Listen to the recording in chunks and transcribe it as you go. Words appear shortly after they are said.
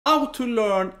How to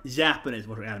learn Japanese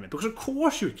watching anime, because of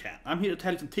course you can. I'm here to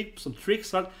tell you some tips, some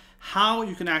tricks about how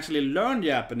you can actually learn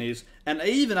Japanese, and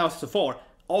even as so far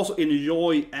also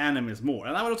enjoy animes more.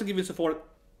 And I will also give you support.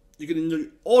 You can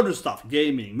enjoy other stuff,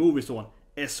 gaming, movies, so on,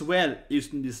 as well,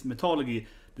 using this methodology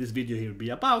this video here will be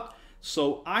about.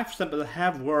 So I, for example,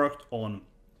 have worked on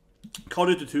Call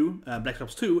of Duty 2, Black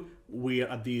Ops 2,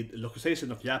 where I did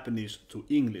localization of Japanese to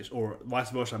English, or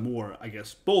vice versa, more, I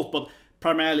guess, both, but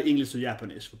primarily English to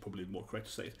Japanese, would probably be more correct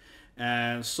to say it.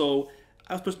 And so,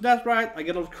 I was pushing that right, I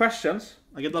get a lot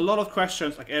of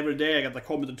questions. Like every day I get a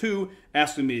comment or two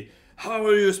asking me, how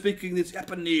are you speaking this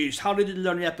Japanese? How did you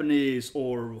learn Japanese?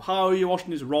 Or how are you watching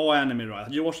this raw anime, right?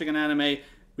 Are you watching an anime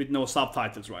with no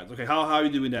subtitles, right? Okay, how are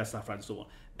you doing that stuff, right? And so on.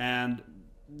 And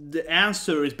the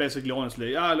answer is basically,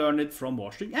 honestly, I learned it from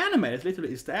watching anime. It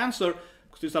literally is the answer,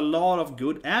 because there's a lot of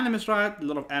good animes, right? A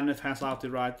lot of anime fans out there,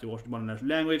 right? You watch one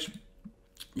national language.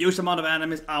 Huge amount of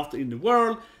animes out there in the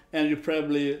world, and you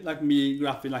probably, like me, grew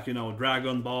up in, like, you know,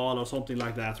 Dragon Ball or something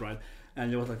like that, right?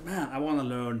 And you was like, man, I want to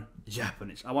learn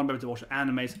Japanese. I want to be able to watch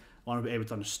animes. I want to be able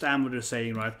to understand what they're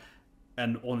saying, right?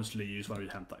 And honestly, you just want to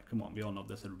read hentai. Come on, we all know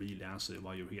that's the real answer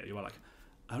why you're here. You are like,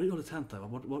 I read all the hentai.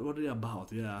 What are they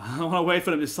about? Yeah, I want to wait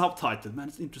for them to be subtitled. Man,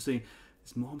 it's interesting.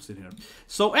 His mom's in here.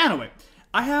 So anyway,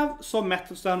 I have some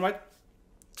methods down, right?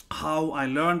 How I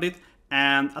learned it,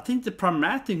 and I think the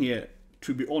primary thing here,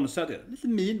 to be honest, a little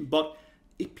mean, but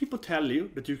if people tell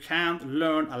you that you can't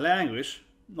learn a language,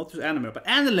 not just anime, but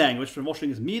any language from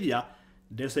watching this media,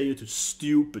 they say you're too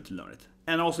stupid to learn it.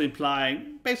 And also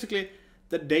implying, basically,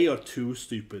 that they are too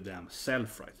stupid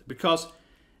themselves, right? Because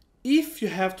if you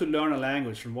have to learn a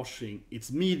language from watching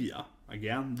its media,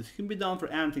 again, this can be done for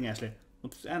anything actually,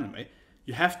 not just anime,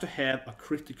 you have to have a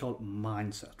critical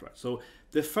mindset, right? So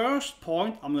the first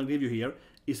point I'm going to give you here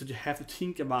is that you have to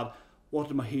think about what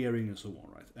am I hearing and so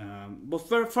on, right?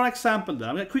 But for example, then,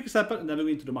 I'm going to quick example, and then we'll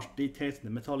go into the much details and the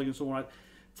methodology and so on, right?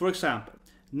 For example,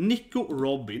 Nico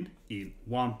Robins in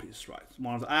One Piece, right?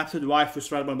 One of the absolute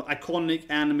waifus, right? One of the iconic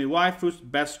anime waifus,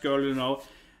 best girl, you know.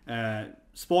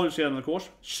 Spoilers here, of course.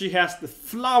 She has the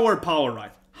flower power,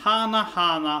 right?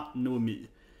 Hana no Mi,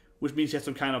 which means she has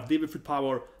some kind of devil fruit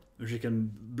power where she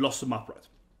can blossom up, right?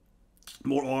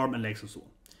 More arm and legs and so on.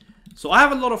 So I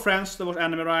have a lot of friends that watch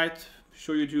anime, right?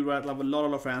 Sure you do, right? I have a lot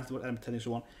of friends that watch anime and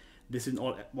so on. This is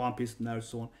all One Piece now and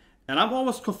so on. And I'm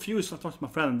always confused when I talk to my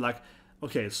friend, like,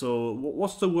 okay, so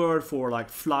what's the word for like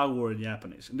flower in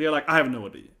Japanese? And they're like, I have no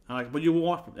idea. I'm like, but you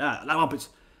want, yeah, like One Piece.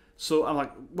 So I'm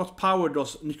like, what power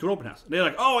does Nico Robins have? And they're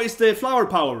like, oh, it's the flower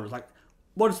power. Like,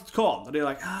 what is it called? And they're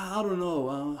like, I don't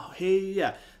know. Hey,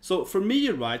 yeah. So for me,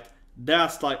 right,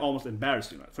 that's like almost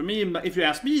embarrassing, right? For me, if you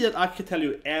ask me that, I can tell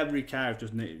you every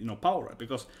character's name, you know, power, right?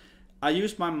 Because I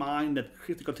use my mind, that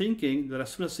critical thinking, that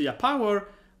as soon as I see a power,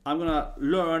 I'm gonna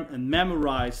learn and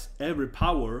memorize every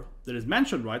power that is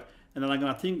mentioned, right? And then I'm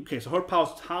gonna think, okay, so her power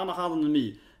is hana no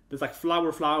Mi. There's like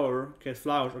flower, okay,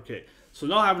 flowers, okay. So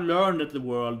now I've learned that the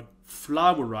word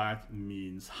flower, right,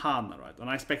 means hana, right? And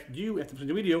I expect you, after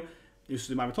the video,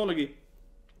 using my methodology,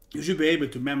 you should be able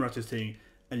to memorize this thing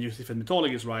and use different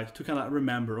methodologies, right, to kind of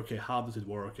remember, okay, how does it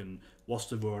work and what's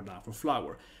the word now for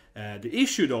flower. The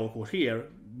issue, though, of course, here,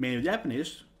 mainly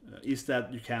Japanese, is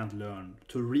that you can't learn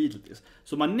to read this.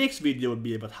 So my next video will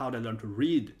be about how to learn to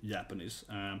read Japanese.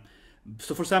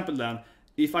 So for example then,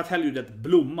 if I tell you that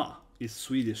Blomma is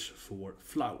Swedish for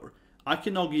flower, I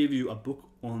can now give you a book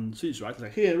on Swedish, right? It's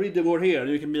like, here, read the word here, and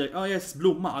you can be like, oh yes,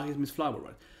 Blomma, I guess it means flower,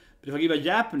 right? But if I give a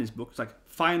Japanese book, it's like,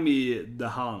 find me the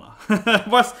hana.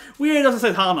 What's weird doesn't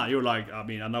say hana, you're like, I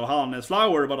mean, I know hana is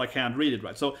flower, but I can't read it,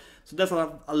 right? So that's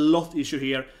a lot issue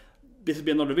here. This will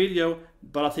be another video,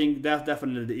 but I think that's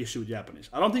definitely the issue with Japanese.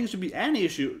 I don't think it should be any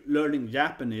issue learning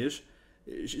Japanese.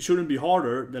 It shouldn't be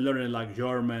harder than learning like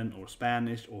German or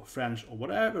Spanish or French or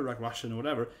whatever, like Russian or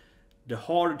whatever. The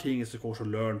harder thing is, of course, to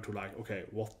learn to like, okay,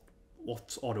 what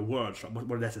are the words, right?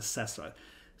 What does it says, right?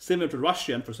 Similar to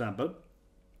Russian, for example.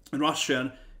 In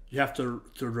Russian, you have to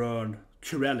learn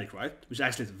Cyrillic, right? Which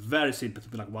actually is very simple to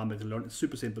be like one way to learn. It's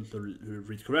super simple to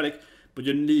read Cyrillic, but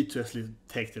you need to actually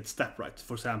take that step, right?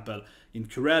 For example, in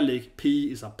Cyrillic,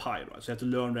 P is a pi, right? So you have to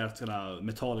learn that kind of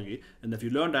methodology, and if you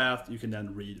learn that, you can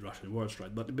then read Russian words,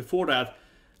 right? But before that,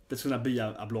 there's gonna be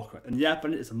a block, right? And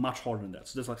Japanese is much harder than that,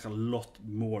 so that's like a lot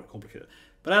more complicated.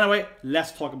 But anyway,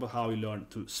 let's talk about how you learn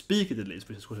to speak it at least,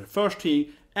 which is the first thing,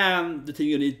 and the thing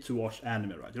you need to watch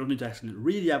anime, right? You don't need to actually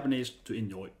read Japanese to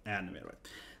enjoy anime, right?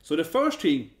 So the first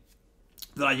thing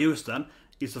that I use then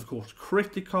is, of course,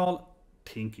 critical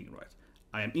thinking, right?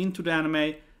 I am into the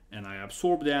anime, and I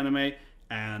absorb the anime,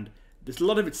 and there's a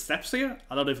lot of its steps here,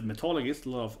 a lot of methodologies, a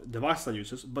lot of devices I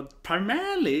use, but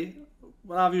primarily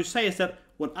what I would say is that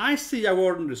when I see a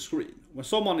word on the screen, when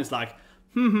someone is like,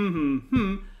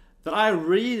 then I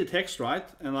read the text, right?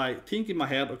 And I think in my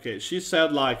head, okay, she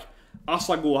said like,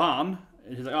 asa gohan,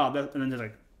 and she's like, and then there's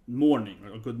like, morning,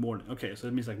 or good morning. Okay, so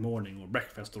it means like morning or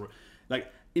breakfast, or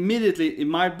like, immediately in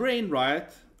my brain, right,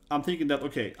 I'm thinking that,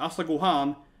 okay, asa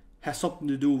gohan has something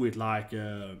to do with like,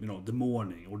 the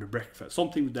morning or the breakfast,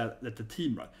 something with that the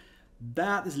team, right?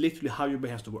 That is literally how your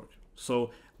brain has to work.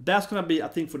 So that's gonna be, I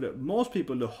think, for the most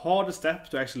people, the hardest step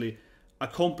to actually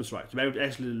accomplish, right? To be able to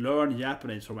actually learn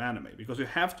Japanese from anime, because you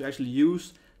have to actually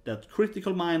use that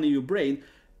critical mind in your brain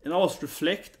and also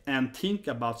reflect and think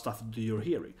about stuff that you're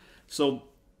hearing. So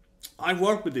I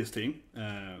work with this thing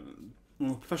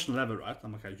on a professional level, right?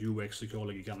 I'm like a UX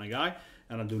psychology kind of guy,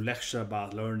 and I do lecture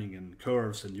about learning and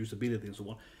curves and usability and so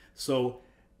on. So,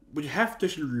 but you have to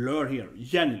actually learn here,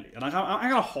 genuinely. And I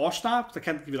got a harsh now, because I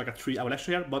can't give you like a 3-hour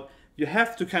lecture here, but you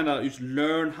have to kind of just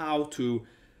learn how to,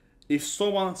 if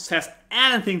someone says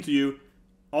anything to you,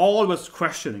 always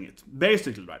questioning it,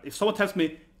 basically, right? If someone tells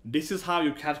me, this is how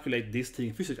you calculate this thing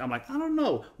in physics, I'm like, I don't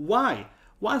know, why?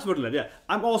 Why is it like that?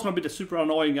 I'm also a bit a super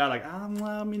annoying guy, like,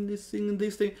 I mean this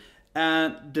thing.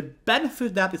 And the benefit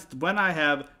of that is when I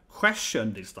have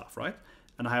questioned this stuff, right?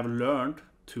 And I have learned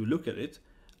to look at it,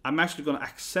 I'm actually going to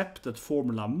accept that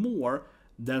formula more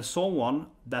than someone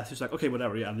that's just like, okay,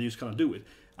 whatever, yeah, and you just kind of do it.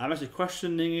 I'm actually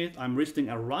questioning it, I'm reasoning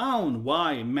around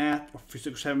why math or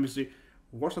physics or chemistry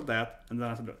works like that, and then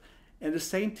I do it. And the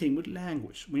same thing with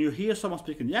language. When you hear someone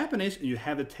speaking Japanese and you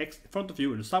have the text in front of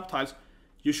you and the subtitles,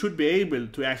 you should be able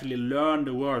to actually learn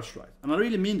the words right. And I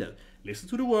really mean that. Listen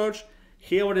to the words,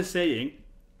 hear what they're saying.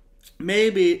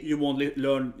 Maybe you won't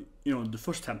learn, the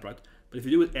first attempt, right? But if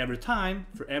you do it every time,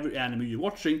 for every anime you're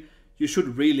watching, you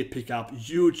should really pick up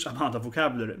huge amount of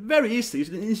vocabulary. Very easy.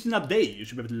 It's in a day. You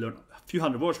should be able to learn a few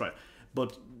hundred words, right?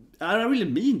 But I really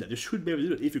mean that. You should be able to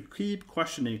do it if you keep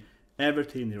questioning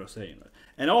everything you're saying, right?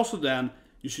 And also then,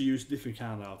 you should use different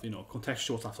kind of,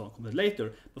 contextual stuff on comment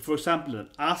later. But for example,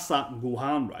 asa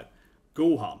gohan, right?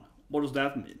 Gohan. What does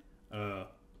that mean?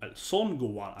 Son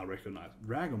Gohan, I recognize.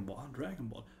 Dragon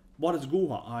Ball. What is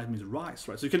Gohan? It means rice,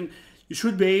 right? So you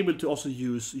should be able to also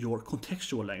use your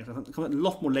contextual language. I'll comment a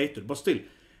lot more later, but still,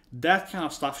 that kind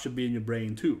of stuff should be in your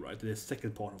brain too, right? The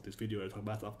second part of this video I talk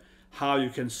about how you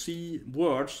can see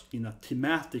words in a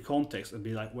thematic context and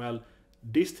be like, well,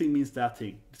 this thing means that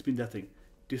thing, this means that thing,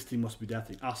 this thing must be that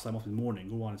thing, asa must be morning,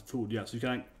 gohan is food, yeah. So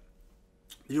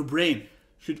your brain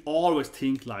should always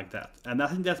think like that. And I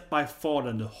think that's by far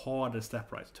then the hardest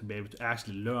step, right? To be able to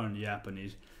actually learn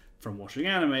Japanese from watching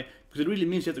anime, because it really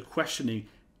means you have to questioning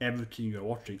everything you're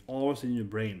watching, always in your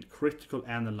brain, critical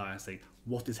analyzing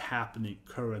what is happening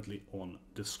currently on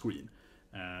the screen.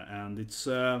 And it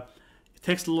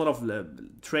takes a lot of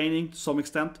training to some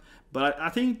extent, but I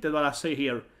think that what I say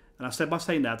here, and I said by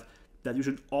saying that you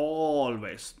should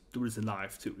always do this in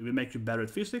life too. It will make you better at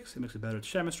physics, it makes you better at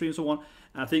chemistry and so on.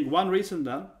 And I think one reason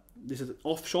then, this is an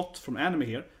offshot from anime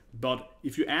here, but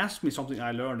if you ask me something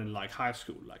I learned in like high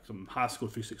school, like some high school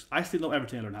physics, I still know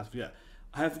everything I learned in high school, yeah.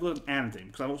 I have forgotten anything,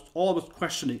 because I was always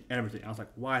questioning everything. I was like,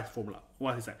 why is formula?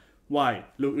 Why is that? Why?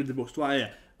 Look in the books, why? Yeah.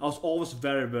 I was always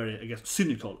very, very, I guess,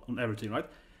 cynical on everything, right?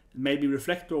 Maybe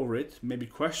reflect over it, maybe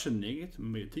questioning it,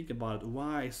 maybe think about it.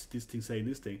 Why is this thing saying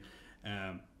this thing?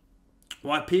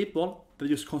 Why people that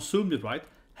just consumed it, right,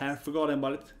 have forgotten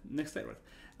about it next day, right?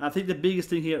 And I think the biggest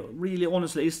thing here, really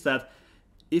honestly, is that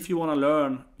if you want to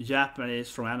learn Japanese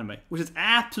from anime, which is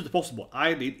absolutely possible,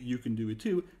 I did, you can do it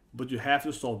too, but you have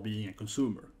to stop being a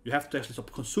consumer. You have to actually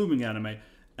stop consuming anime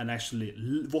and actually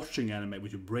watching anime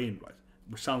with your brain, right?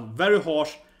 Which sounds very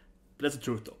harsh, but that's the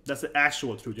truth though. That's the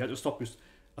actual truth. You have to stop just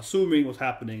assuming what's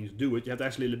happening, do it. You have to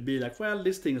actually be like, well,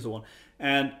 this thing and so on.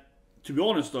 And to be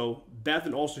honest though, that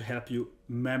will also help you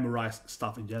memorize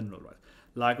stuff in general, right?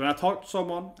 Like when I talk to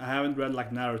someone, I haven't read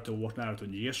like Naruto or watched Naruto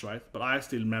in years, right? But I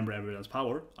still remember everyone's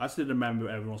power. I still remember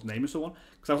everyone's name and so on.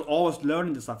 Because I was always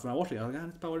learning this stuff when I was watching. I was like,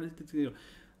 this power, this.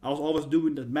 I was always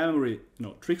doing that memory,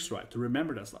 tricks, right? To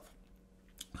remember that stuff.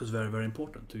 So it's very, very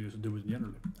important to do it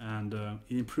generally. And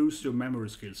it improves your memory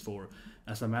skills for,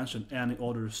 as I mentioned, any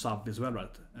other sub as well,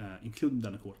 right? Including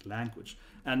then, of course, language.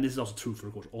 And this is also true for,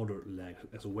 of course, other language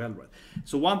as well, right?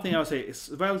 So one thing I would say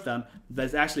is, well then, that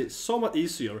it's actually somewhat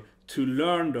easier to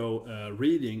learn, though,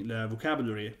 reading the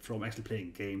vocabulary from actually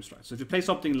playing games, right? So if you play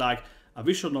something like a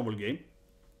visual novel game,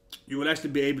 you will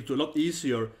actually be able to a lot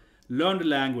easier learn the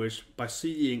language by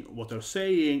seeing what they're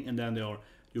saying, and then you're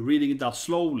reading it down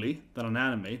slowly than an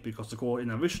anime, because in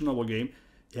a visual novel game,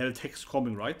 you have the text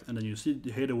coming, right? And then you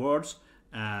hear the words,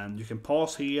 and you can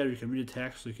pause here, you can read the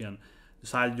text, you can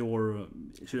decide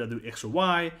should I do X or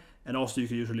Y, and also you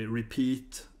can usually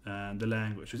repeat the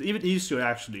language. It's even easier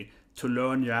actually to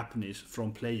learn Japanese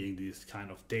from playing these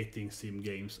kind of dating sim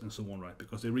games and so on, right?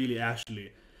 Because it really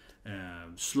actually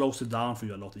slows it down for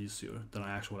you a lot easier than an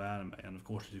actual anime. And of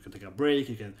course, you can take a break,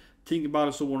 you can think about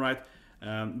it, so on, right?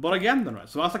 But again, then, right?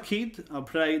 So as a kid, I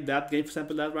played that game, for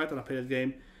example, that, right? And I played that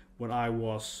game when I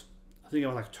was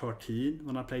like 13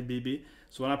 when I played BB.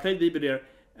 So when I played BB there,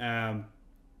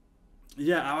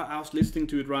 yeah, I was listening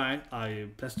to it, right? I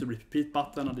pressed the repeat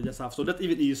button and did that stuff. So that's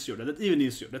even easier. That's even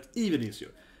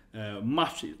easier.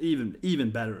 Much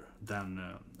even better than,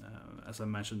 as I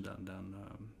mentioned, than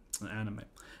an anime.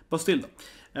 But still,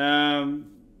 the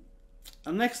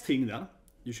next thing then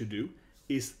you should do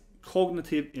is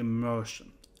cognitive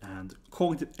immersion and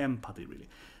cognitive empathy, really.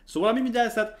 So what I mean by that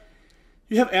is that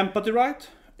you have empathy, right?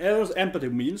 And what empathy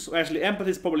means, so actually empathy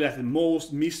is probably like the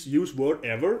most misused word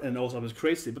ever, and also it's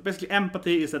crazy. But basically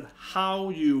empathy is that how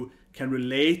you can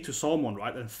relate to someone,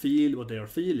 right, and feel what they are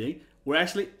feeling, where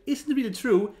actually isn't really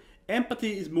true.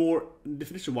 Empathy is more,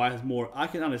 definition-wise, more I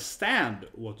can understand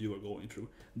what you are going through.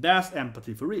 That's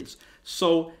empathy for reals.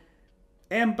 So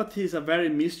empathy is a very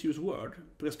misused word,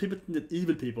 because people think that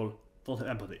evil people don't have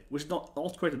empathy, which is not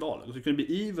correct at all. Because you can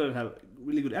be evil and have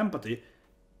really good empathy,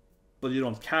 but you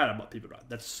don't care about people, right?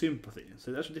 That's sympathy.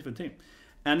 So that's a different thing.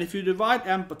 And if you divide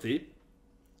empathy,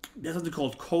 there's something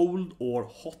called cold or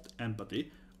hot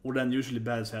empathy, or then usually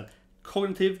better said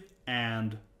cognitive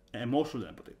and emotional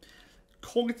empathy.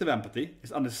 Cognitive empathy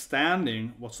is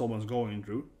understanding what someone's going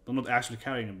through, but not actually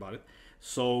caring about it.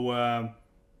 So,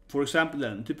 for example,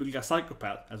 then typically a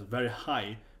psychopath has a very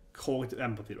high cognitive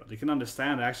empathy, right? They can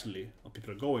understand actually what people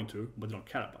are going through, but they don't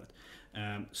care about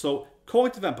it. So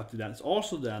cognitive empathy then is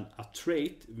also then a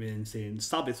trait in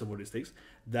studies of all these things,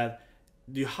 that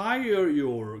the higher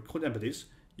your cognitive empathies,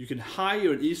 you can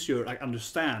higher and easier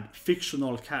understand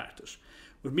fictional characters.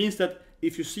 Which means that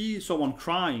if you see someone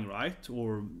crying, right,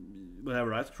 or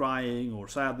whatever, right, crying or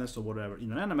sadness or whatever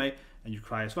in an anime, and you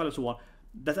cry as well and so on,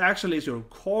 that actually is your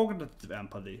cognitive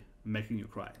empathy making you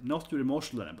cry, not your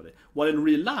emotional empathy. While in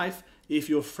real life, if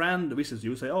your friend visits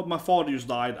you, say, oh, my father just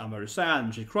died, I'm very sad,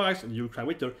 and she cries, and you cry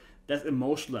with her, that's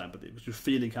emotional empathy, because you're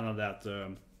feeling kind of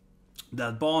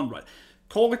that bond, right?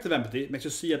 Cognitive empathy makes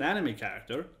you see an anime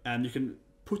character, and you can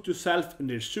put yourself in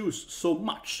their shoes so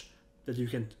much that you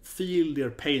can feel their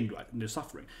pain, right, and their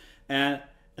suffering. And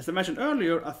as I mentioned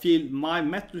earlier, I feel my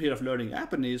method here of learning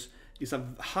Japanese is a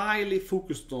highly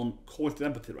focused on cognitive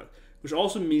empathy, right? Which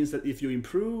also means that if you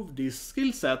improve this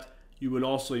skill set, you will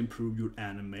also improve your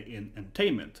anime in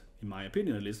entertainment, in my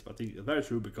opinion at least. But I think it's very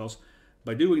true, because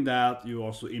by doing that, you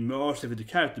also immerse with the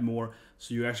character more,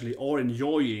 so you actually are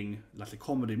enjoying like the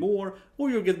comedy more,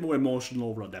 or you get more emotional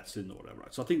over that scene or whatever.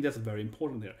 Right? So I think that's very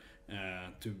important here,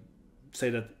 to say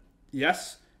that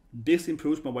yes, this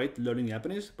improves my way to learning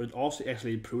Japanese, but it also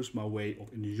actually improves my way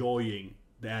of enjoying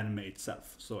the anime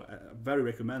itself. So I very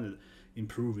recommended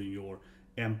improving your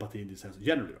empathy in this sense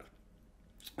generally,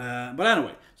 right? But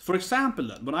anyway, for example,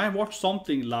 then, when I watch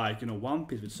something like One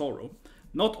Piece with Zoro,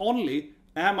 not only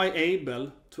am I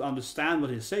able to understand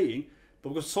what he's saying, but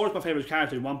because Zoro is my favorite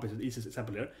character in One Piece, the easiest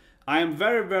example here, I am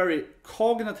very, very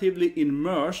cognitively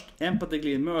immersed,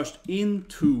 empathically immersed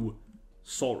into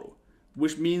Zoro,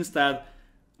 which means that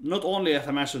not only, as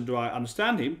I mentioned, do I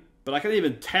understand him, but I can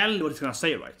even tell what he's gonna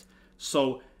say, right?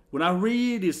 So when I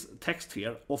read this text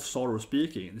here of Zoro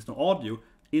speaking, there's no audio,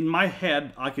 in my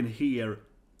head I can hear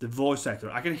the voice actor.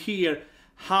 I can hear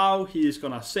how he is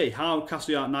gonna say, how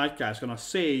Kazuya Naika is gonna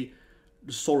say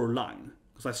the Zoro line.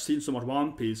 Because I've seen so much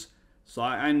One Piece, so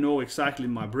I know exactly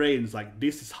in my brain, it's like,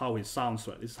 this is how it sounds,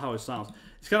 right? This is how it sounds.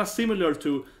 It's kind of similar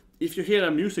to if you hear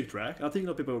a music track, I think a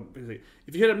lot of people say,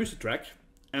 if you hear a music track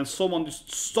and someone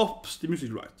just stops the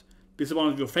music, right? This is one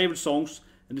of your favorite songs,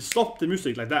 and they stop the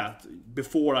music like that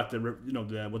before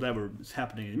the whatever is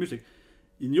happening in the music.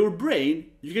 In your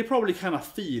brain, you can probably kind of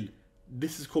feel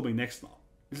this is coming next now.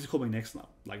 This is coming next now,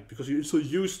 like, because you're so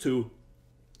used to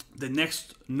the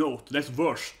next note, the next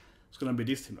verse. It's gonna be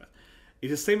this thing, right?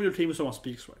 It's the same with your team when someone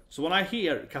speaks, right? So when I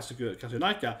hear Kazuya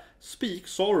Naika speak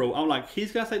Zoro, I'm like,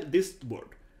 he's gonna say this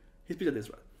word. He speaks like this,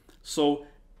 right? So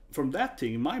from that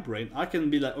thing in my brain, I can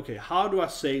be like, okay, how do I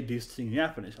say this thing in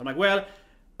Japanese? I'm like, well,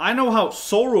 I know how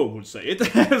Zoro would say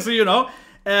it, so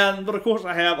but of course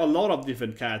I have a lot of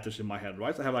different characters in my head,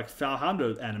 right? I have like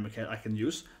 500 anime characters I can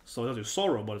use, so that's just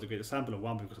Zoro, but it's a great example of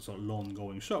One Piece because it's a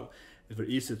long-going show. It's very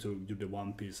easy to do the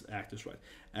One Piece actors, right?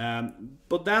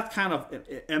 But that kind of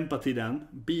empathy then,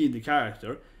 being the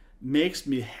character, makes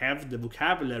me have the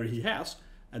vocabulary he has,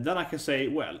 and then I can say,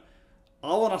 well,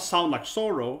 I want to sound like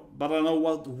Zoro, but I know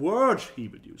what words he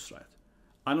would use, right?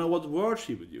 I know what words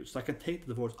he would use. So I can take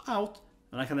the words out,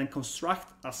 and I can then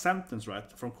construct a sentence,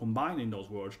 right, from combining those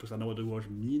words, because I know what the word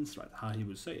means, right, how he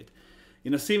would say it.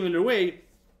 In a similar way,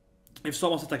 if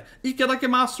someone says like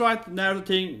 "ikadakimasu," right, and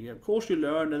everything, of course you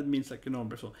learn that it means like a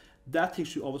number. So that thing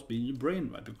should always be in your brain,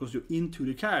 right, because you're into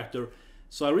the character.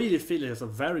 So I really feel it's a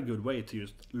very good way to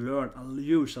just learn a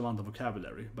huge amount of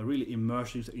vocabulary, but really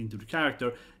immerse yourself into the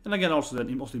character, and again also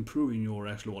then also improving your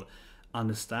actual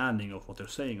understanding of what they're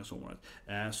saying and so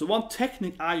on. So one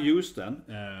technique I use then,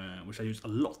 which I use a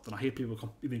lot, and I hear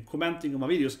people even commenting on my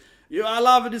videos, "Yeah, I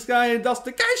love this guy, does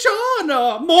the Kaisho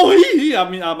no moi." I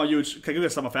mean, I'm a huge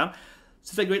Kaguya-sama fan.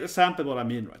 So it's a great example of what I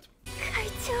mean, right?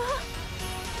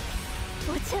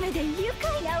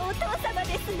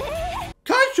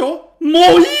 Kaisho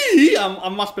moi. I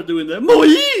must be doing the moi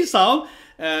sound.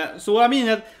 So what I mean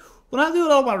is, when I do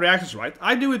all my reactions, right,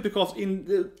 I do it because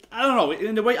I don't know,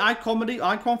 in the way I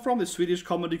come from, the Swedish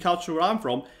comedy culture where I'm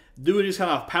from, doing this kind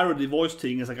of parody voice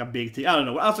thing is like a big thing. I don't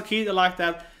know, as a kid I like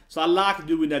that, so I like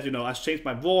doing that, you know, I changed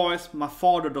my voice, my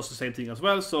father does the same thing as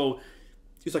well, so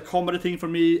it's a comedy thing for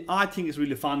me. I think it's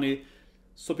really funny.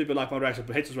 Some people like my reactions,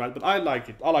 but haters, right, but I like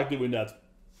it. I like doing that.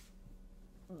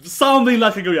 Sounding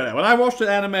like a Kaguya. When I watch the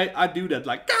anime, I do that,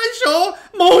 like, Kaisho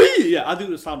moi! Yeah, I do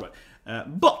the sound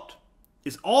right. But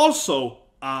it's also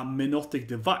a mnemonic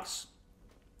device.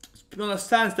 In the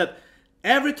sense that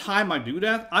every time I do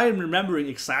that, I am remembering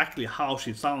exactly how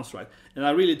she sounds, right? And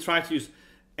I really try to just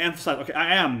emphasize, okay,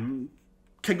 I am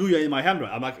Kaguya in my head,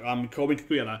 right? I'm Kobe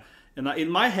Kaguya. And in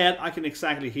my head, I can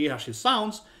exactly hear how she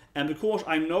sounds. And because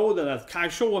I know that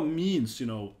Kaisho means, you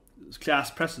know,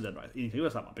 class president, right? In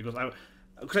Kaguya-sama. Because I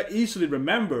easily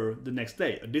remember the next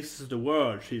day, this is the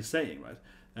word she's saying, right?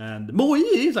 And moi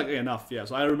is like enough, yeah,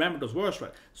 so I remember those words,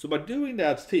 right? So by doing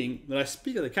that thing, when I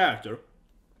speak of the character,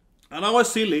 and I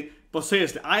was silly, but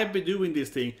seriously, I've been doing this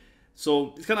thing,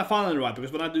 so it's kind of fun, right?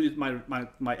 Because when I do this,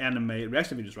 my anime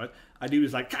reaction videos, right, I do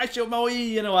this like Kaisho moi,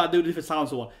 you know, I do different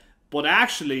sounds and so on. But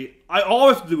actually, I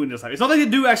always doing this stuff. It's not like you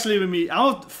do actually with me.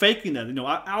 I'm not faking that, you know.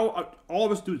 I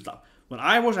always do stuff. When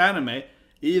I watch anime,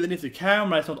 even if the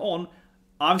camera is not on,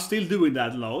 I'm still doing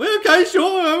that low. Okay,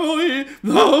 sure.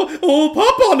 No, oh,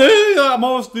 Papa, no. I'm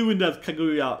always doing that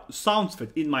Kaguya sound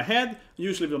fit in my head,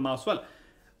 usually with the mouse as well.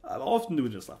 I'm often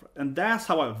doing this stuff, right? And that's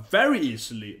how I very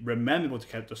easily remember what the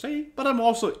character say, but I'm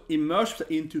also immersed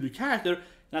into the character,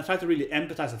 and I try to really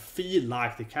empathize and feel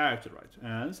like the character, right?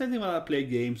 And the same thing when I play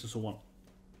games and so on.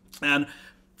 And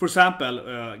for example,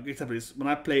 when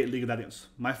I play League of Legends,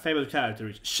 my favorite character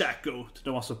is Shaco, to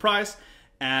no one's surprise.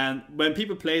 And when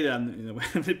people play them, you know,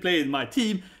 when they play in my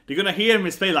team, they're gonna hear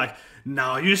me say like,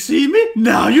 "Now you see me,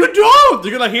 now you don't."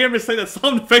 They're gonna hear me say that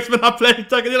sound effects when I play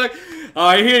Attack, and they're like,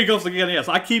 "Oh, here it goes again." Yeah,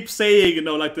 so I keep saying, you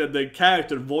know, like the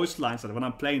character voice lines when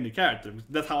I'm playing the character.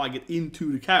 That's how I get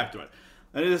into the character, right?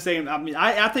 And it's the same. I mean,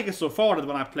 I think it's so far that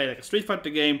when I play like a Street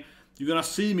Fighter game, you're gonna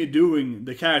see me doing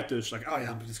the characters like, "Oh yeah,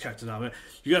 I'm this character now."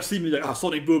 You're gonna see me like, "Oh,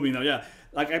 Sonic Booming now." Yeah,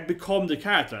 like I become the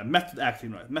character. Method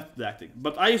acting, right? Method acting.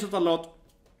 But I use it a lot.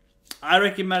 I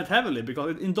recommend it heavily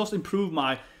because it does improve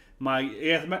my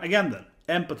again then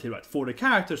empathy, right, for the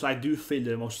characters. I do feel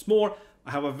them much more.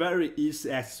 I have a very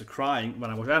easy access to crying when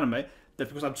I watch anime. That's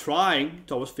because I'm trying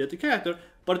to always feel the character,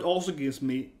 but it also gives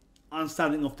me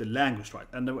understanding of the language, right?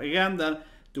 And again then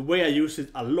the way I use it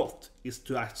a lot is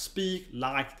to speak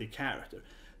like the character.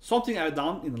 Something I've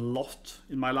done in a lot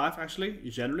in my life actually,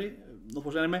 generally, not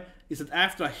watch anime, is that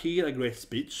after I hear a great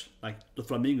speech, like the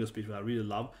Flamingo speech that I really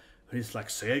love, and it's like,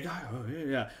 "Sega, oh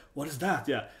yeah, what is that?"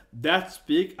 Yeah, that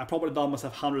speak I probably done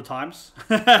myself 100 times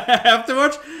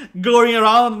afterwards, going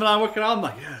around when I walk around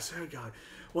like, "Yeah, Sega,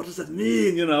 what does that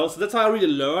mean?" You know. So that's how I really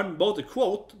learn both the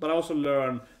quote, but I also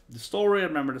learn the story. I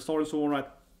remember the story and so on, right?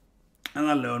 And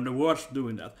I learn the words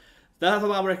doing that. That's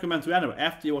what I would recommend to anime.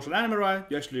 After you watch an anime, right,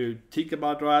 you actually think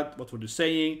about, right, what were they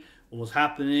saying, what was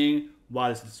happening,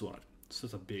 why is it so on. So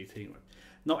it's a big thing, right?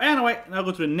 Now anyway, now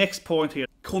go to the next point here.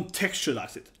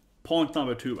 Contextualize it. Point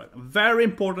number 2, right? A very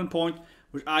important point,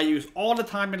 which I use all the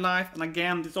time in life. And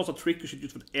again, this is also a trick you should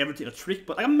use for everything. A trick,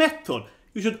 but like a method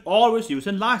you should always use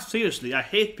in life. Seriously, I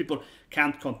hate people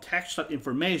can't contextualize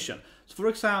information. So for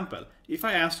example, if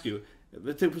I ask you,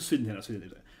 let's take Sweden here,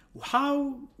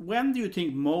 when do you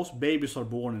think most babies are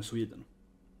born in Sweden?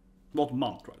 What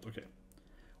month, right? Okay.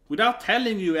 Without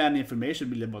telling you any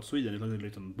information really about Sweden, it's like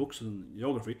written books and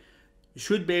geography, you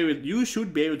should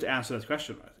be able to answer that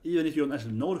question, right? Even if you don't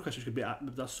actually know the question, you should be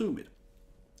able to assume it.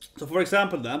 So for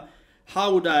example then,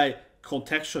 how would I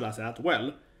contextualize that?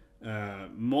 Well,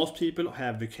 most people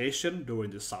have vacation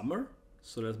during the summer,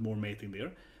 so there's more mating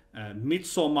there.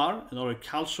 Midsummer and other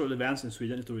cultural events in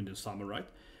Sweden is during the summer, right?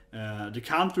 The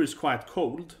country is quite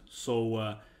cold,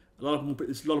 so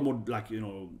it's a lot more like, you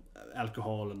know,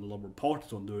 alcohol and a lot more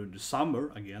parties on during the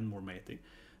summer. Again, more mating.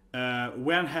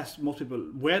 When has most people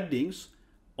weddings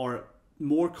are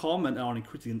more common and are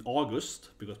increasing in August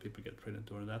because people get pregnant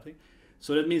during that thing.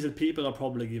 So that means that people are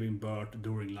probably giving birth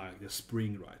during like the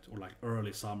spring, right, or like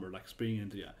early summer, like spring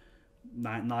into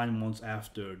 9 months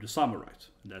after the summer, right?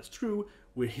 And that's true.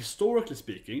 Where historically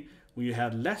speaking, when you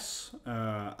had less,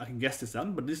 I can guess this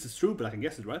then, but this is true, but I can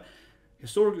guess it, right?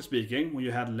 Historically speaking, when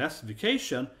you had less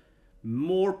vacation,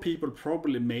 more people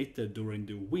probably mated during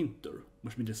the winter,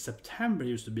 which means that September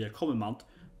used to be a common month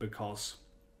because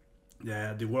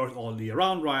they worked all year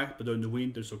round, right? But during the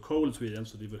winter, it's so cold in Sweden,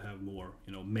 so they will have more,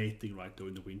 you know, mating right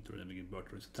during the winter and then give birth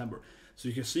during September. So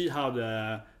you can see how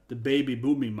the baby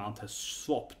booming month has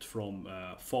swapped from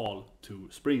fall to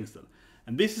spring instead.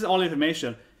 And this is all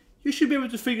information you should be able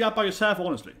to figure out by yourself,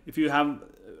 honestly. If you have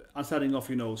understanding of,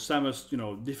 you know, summers, you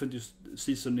know, different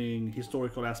seasoning,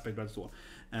 historical aspect, and so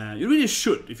on. You really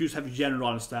should, if you have a general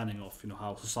understanding of, you know,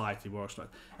 how society works, right?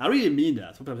 I really mean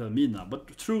that. Sometimes I mean that,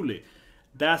 but truly,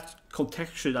 that's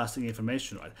contextualizing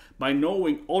information, right? By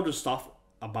knowing other stuff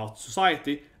about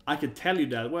society, I can tell you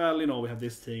that, well, you know, we have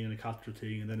this thing and a culture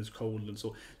thing, and then it's cold, and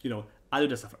so, you know, I do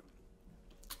that stuff.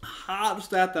 How does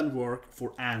that then work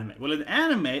for anime? Well, in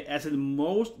anime, as in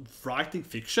most writing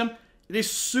fiction, it is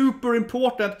super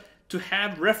important to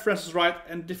have references, right,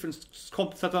 and different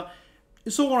content, etc.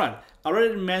 It's so alright. I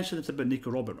already mentioned it's about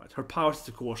Nico Robins, right? Her powers is,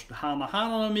 of course, the hana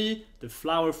no mi, the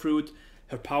flower fruit.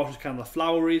 Her powers is kind of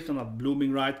flowery, kind of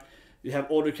blooming, right? You have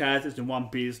other characters in One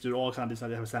Piece, they're all kind of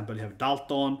decided. For example, you have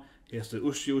Dalton, he has the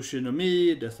ushi no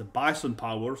mi, there's the bison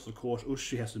powers. Of course,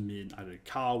 ushi has to mean either a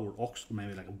cow or ox, or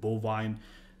maybe like a bovine.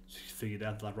 So you figure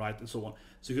that right, and so on.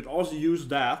 So you could also use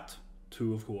that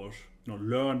to, of course, you know,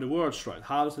 learn the words, right?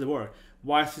 How does it work?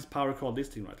 Why is this power called this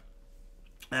thing, right?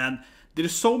 And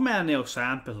there's so many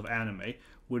examples of anime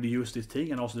where they use this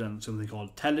thing, and also then something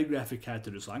called telegraphic character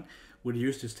design, where they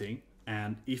use this thing.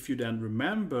 And if you then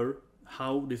remember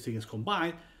how this thing is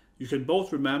combined, you can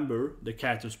both remember the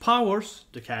character's powers,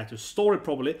 the character's story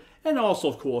probably, and also,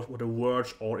 of course, what the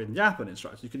words are in Japanese,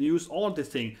 right? So you can use all this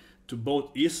thing to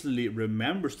both easily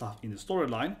remember stuff in the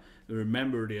storyline,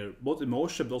 remember their both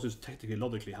emotion, but also technically,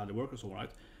 logically how they work and so on,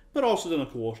 right? But also then,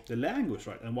 of course, the language,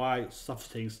 right? And why stuff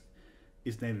things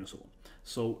is named and so on.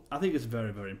 So I think it's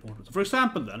very, very important. So for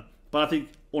example then, but I think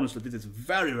honestly this is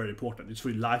very, very important. It's for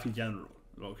life in general,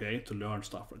 okay? To learn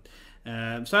stuff,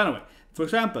 right? So anyway, for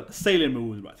example, Sailor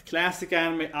Moon, right? Classic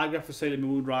anime, I got for Sailor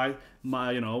Moon, right?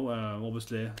 My, you know,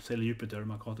 obviously Sailor Jupiter,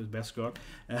 my country's best girl.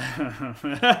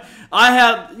 I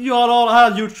had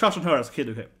a huge crush on her as a kid,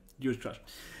 okay? Huge crush.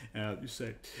 You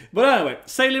say. But anyway,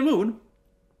 Sailor Moon.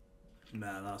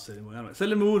 No, not Sailor Moon. Anyway,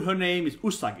 Sailor Moon, her name is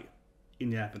Usagi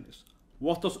in Japanese.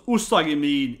 What does Usagi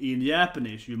mean in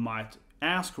Japanese, you might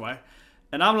ask, right?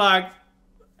 And I'm like,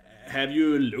 have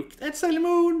you looked at Sailor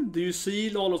Moon? Do you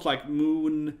see all those like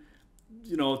moon,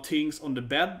 you know, things on the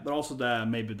bed, but also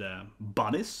maybe the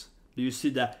bunnies? Do you see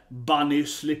the bunny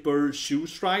slipper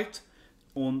shoes, right,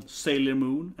 on Sailor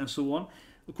Moon and so on?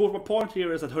 Of course, my point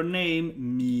here is that her name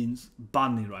means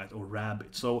bunny, right, or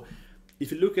rabbit. So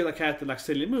if you look at a character like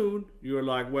Sailor Moon, you're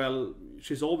like, well,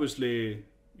 she's obviously,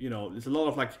 you know, there's a lot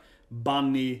of like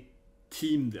bunny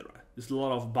team there, right? There's a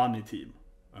lot of bunny team.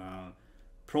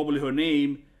 Probably her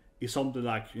name is something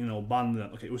like, you know, bunny,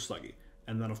 okay, Usagi.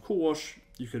 And then of course,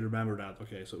 you can remember that,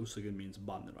 okay, so Usagi means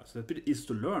bunny, right? So that's pretty easy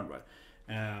to learn, right?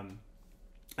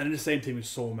 And the same thing with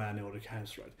so many other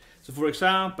kinds, right? So for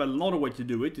example, another way to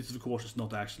do it is, of course, it's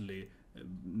not actually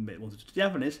wanted to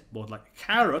Japanese, but like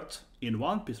carrot in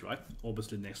One Piece, right?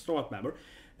 Obviously next door, remember.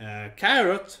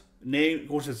 Carrot, name, of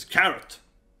course it's carrot,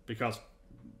 because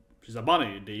she's a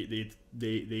bunny, they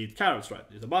eat carrots, right?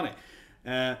 It's a bunny.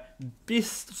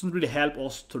 This doesn't really help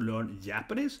us to learn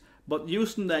Japanese, but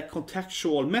using the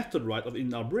contextual method, right, of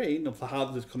in our brain, of how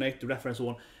to connect the reference and so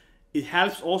on, it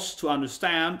helps us to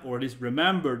understand, or at least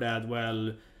remember that,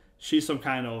 well, she's some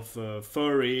kind of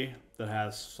furry that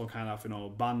has some kind of, you know,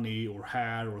 bunny or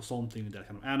hair or something, that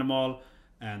kind of animal,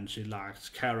 and she likes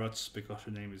carrots because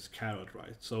her name is Carrot,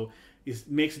 right? So it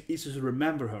makes it easier to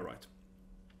remember her, right?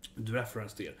 The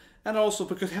reference there. And also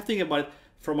because you have to think about it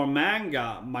from a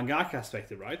mangaka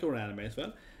perspective, right, or anime as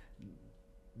well.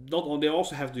 Not only, they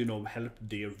also have to, you know, help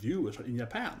their viewers, right, in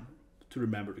Japan to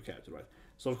remember the character, right?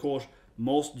 So of course,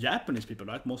 most Japanese people,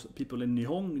 right, most people in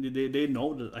Nihongo, they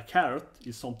know that a carrot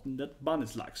is something that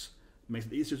bunnies likes. It makes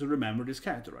it easier to remember this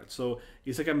character, right? So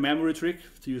it's like a memory trick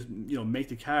to use, you know, make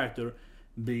the character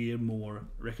be more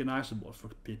recognizable for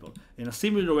people. In a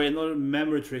similar way, another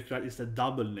memory trick, right, is the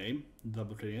double name.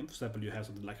 Double name. For example, you have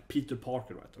something like Peter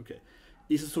Parker, right? Okay.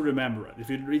 Easy to remember, right? If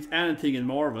you read anything in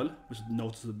Marvel, which is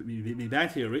notice the Big Bang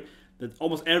Theory, that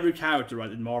almost every character,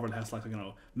 right, in Marvel has like, you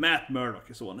know, Matt Murdock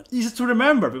and so on. Easy to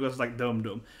remember because it's like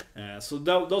dumb. So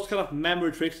those kind of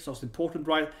memory tricks are important,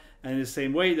 right? And in the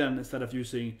same way, then instead of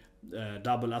using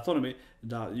double autonomy,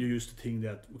 you use the thing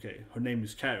that, okay, her name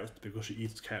is Carrot because she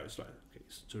eats carrots, right? Okay,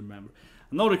 so to remember.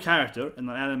 Another character in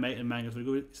an anime and manga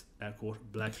is, of course,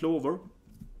 Black Clover.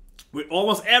 With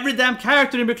almost every damn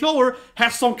character in Black Clover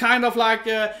has some kind of like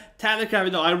telegraph.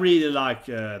 You know, I really like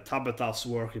Tabata's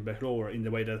work in Black Clover in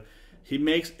the way that he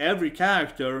makes every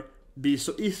character be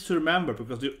so easy to remember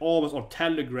because they always are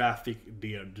telegraphic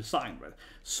their design, right?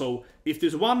 So if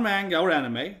there's one manga or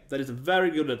anime that is very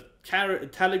good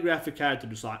at telegraphic character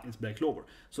design, it's Black Clover.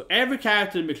 So every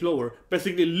character in Black Clover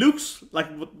basically looks like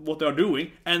what they're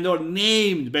doing, and they're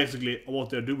named basically what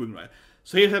they're doing, right?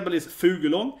 So here, for example, is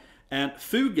Fugulong, and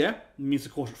Fuge means,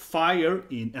 of course, fire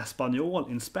in Espanol,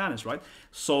 in Spanish, right?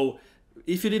 So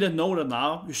if you didn't know that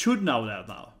now, you should know that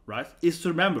now, right? Is to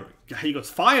remember, he got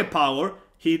firepower.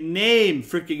 His name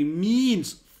freaking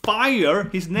means fire.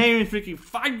 His name is freaking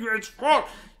fire.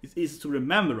 It's easy to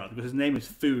remember, right? Because his name is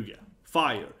Fuge,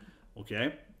 fire.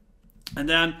 Okay, and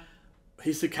then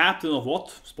he's the captain of what?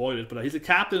 Spoil it, but he's the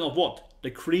captain of what?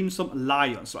 The Crimson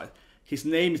Lions, right? His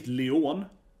name is Leon.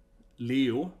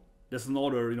 Leo. That's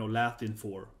another, you know, Latin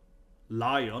for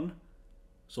lion.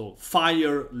 So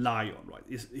fire lion, right?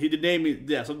 The name is,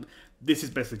 yeah. So this is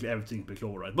basically everything in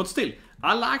Clover, right? But still,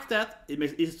 I like that. It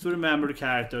makes it easy to remember the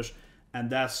characters, and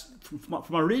that's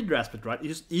from a reader aspect, right?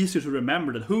 It's just easier to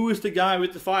remember that who is the guy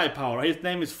with the firepower. His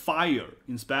name is Fire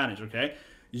in Spanish, okay?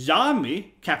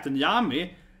 Yami, Captain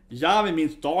Yami. Yami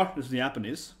means darkness in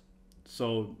Japanese.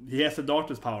 So he has the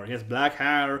darkness power. He has black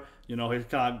hair. You know, he's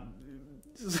kind of.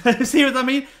 See what I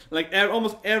mean? Like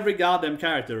almost every goddamn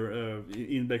character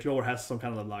in Black Clover has some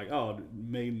kind of like, oh,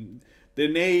 their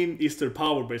name is their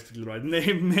power, basically, right?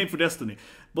 Name for destiny.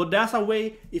 But that's a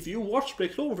way. If you watch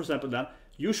Black Clover, for example, then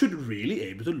you should really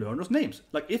able to learn those names.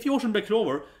 Like if you watch Black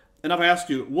Clover, and I've asked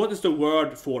you what is the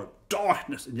word for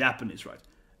darkness in Japanese, right?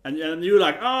 And you're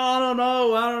like, oh, I don't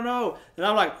know. And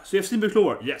I'm like, so you've seen Black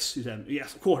Clover? Yes, you said,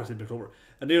 yes, of course I've seen Black Clover.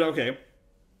 And they're like, okay.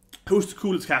 Who's the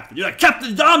coolest captain? You're like,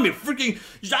 Captain Yami! Freaking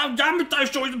Yami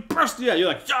Taisho is the best! Yeah, you're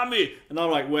like, Yami! And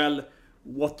I'm like, well,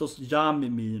 what does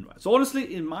Yami mean, right? So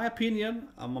honestly, in my opinion,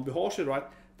 I'm gonna be harsh here, right?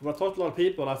 But when I talk to a lot of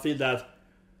people, I feel that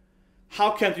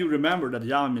how can't you remember that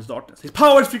Yami means darkness? His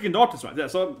power is freaking darkness, right? Yeah,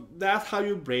 so that's how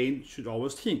your brain should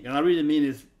always think. And I really mean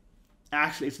it,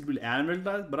 actually, it's not really animated,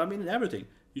 but I mean in everything.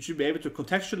 You should be able to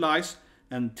contextualize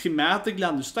and thematically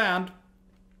understand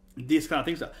these kind of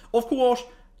things. Of course,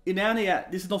 in any,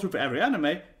 this is not true for every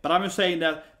anime, but I'm just saying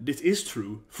that this is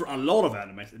true for a lot of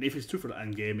animes, and if it's true for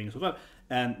gaming as well,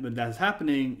 and when that is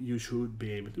happening, you should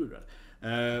be able to do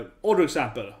that. Other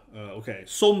example, okay,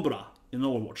 Sombra in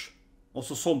Overwatch.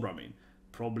 Also Sombra, I mean,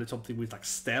 probably something with like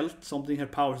stealth, something her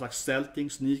powers like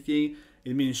stealthing, sneaking.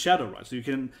 It means shadow, right? So you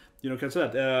can say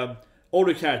that.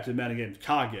 Other character in many games,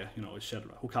 Kage, it's shadow,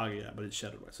 right? Hokage, yeah, but it's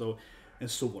shadow, right? So and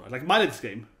so on. Like my latest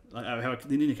game, like, I have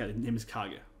the ninja character, his name is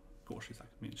Kage. Of course, he's like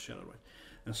means shadow, right?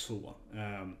 And so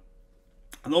on.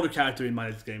 Another character in my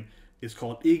latest game is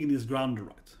called Ignis Grande,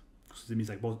 right? So it means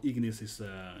like both Ignis is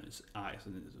ice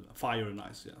and fire and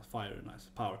ice, yeah, fire and ice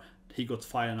power. He got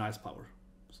fire and ice power,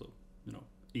 so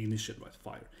ignition, right?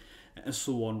 Fire, and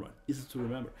so on, right? Easy to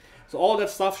remember. So all that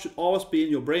stuff should always be in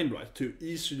your brain, right? To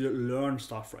easily learn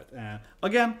stuff, right?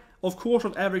 Again, of course,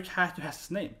 not every character has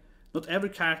his name. Not every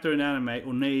character in anime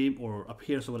or name or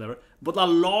appearance or whatever, but a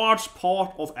large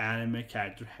part of anime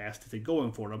character has this thing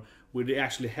going for them, where they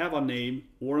actually have a name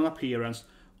or an appearance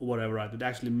or whatever, right? That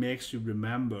actually makes you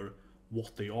remember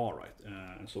what they are, right?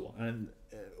 And so on. And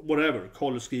whatever,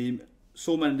 color scheme,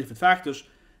 so many different factors.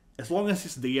 As long as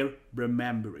it's there,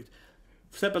 remember it.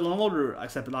 For example, another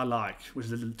example I like, which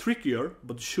is a little trickier,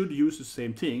 but should use the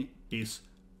same thing, is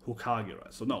Hokage,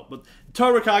 right? So no, but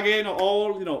Hokage,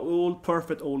 old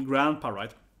perfect old grandpa,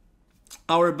 right?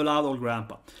 Our beloved old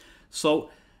grandpa. So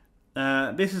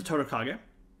this is Hokage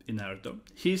in Naruto.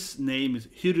 His name is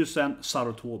Hiruzen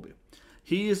Sarutobi.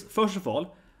 He is, first of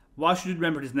all, why should you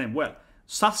remember his name? Well,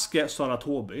 Sasuke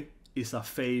Sarutobi is a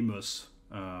famous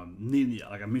ninja,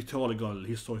 like a mythological,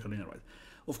 historical ninja, right?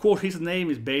 Of course, his name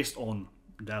is based on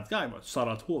that guy, right?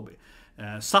 Sarutobi.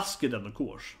 Sasuke, then, of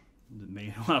course,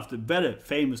 one of the very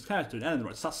famous characters in anime,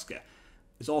 right? Sasuke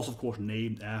is also, of course,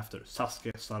 named after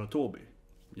Sasuke Sarutobi.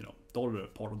 daughter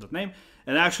part of that name.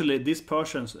 And actually, this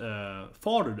person's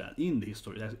father then in the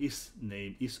history, his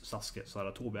name is Sasuke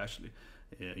Saratobi actually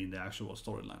in the actual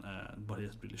storyline, but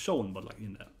it's really shown, but like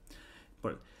in the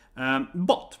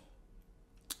but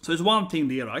so there's one thing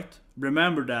there, right?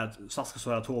 Remember that Sasuke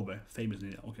Saratobi, famous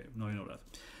ninja. Okay, now you know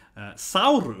that.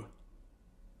 Sauru.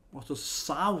 What does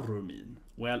Sauru mean?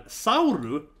 Well,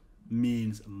 Sauru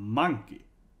means monkey.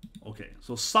 Okay,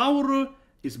 so Sauru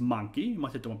is monkey. You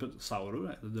might have to put Sauru,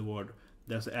 right? The word,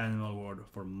 that's the animal word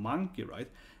for monkey, right?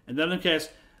 And then in case,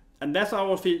 and that's how I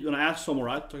was when I asked someone,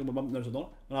 right? Talking about and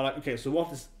I'm like, okay, so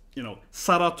what is,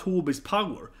 Saratobi's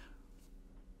power?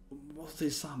 What does he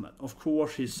summon? Of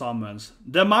course, he summons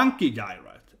the monkey guy,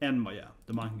 right? Enma, yeah,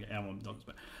 the monkey guy.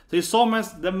 So he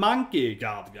summons the monkey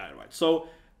god guy, right? So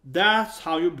that's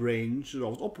how your brain should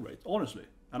always operate, honestly.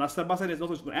 And I step by step, it's not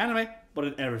just for anime, but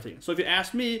in everything. So if you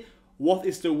ask me, what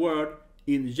is the word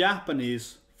in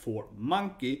Japanese for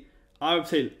monkey? I would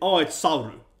say, oh, it's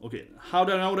Sauru. Okay, how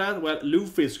do I know that? Well,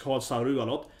 Luffy is called Sauru a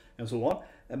lot, and so on.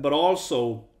 But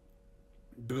also,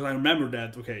 because I remember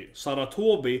that, okay,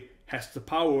 Saratobi has the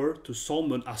power to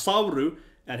summon a Sauru,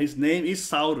 and his name is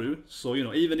Sauru. So,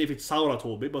 even if it's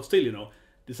Saratobi, but still,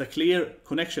 there's a clear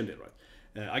connection there,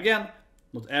 right? Again,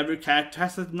 not every character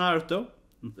has that Naruto.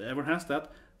 Not everyone has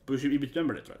that, but you should even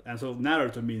remember it, right? And so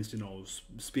Naruto means,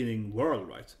 spinning world,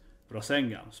 right?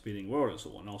 Rasengan, spinning world, and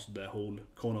so on. Also the whole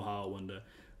Konoha and the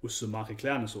Uzumaki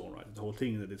clan and so on, right? The whole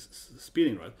thing that is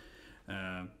spinning, right?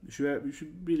 You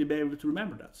should really be able to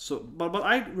remember that. So, but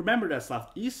I remember that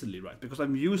stuff easily, right? Because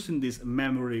I'm using this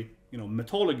memory,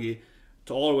 methodology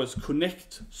to always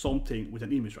connect something with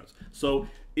an image, right? So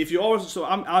if you always, so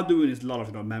I'm doing this a lot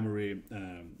of memory,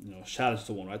 challenge and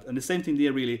so on, right? And the same thing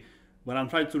there really, when I'm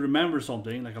trying to remember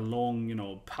something like a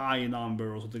long, pi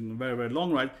number or something very, very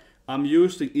long, right? I'm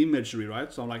using imagery,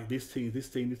 right? So I'm like this thing,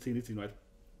 right?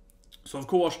 So of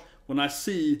course, when I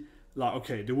see like,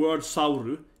 okay, the word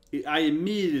Sauru, I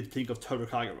immediately think of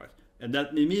Todokage, right? And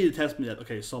that immediately tells me that,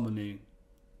 okay, summoning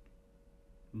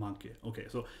monkey. Okay,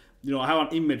 so, I have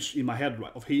an image in my head,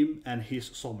 right, of him and his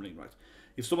summoning, right?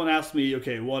 If someone asks me,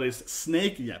 okay, what is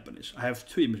snake in Japanese? I have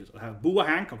two images. I have Boa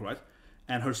Hancock, right?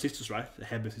 And her sisters, right? The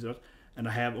Heavy sisters, right? And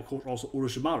I have, of course, also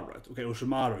Orochimaru, right? Okay,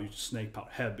 Orochimaru uses snake power.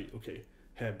 Heavy, okay.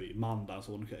 Heavy, Manda, and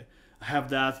so on, okay. I have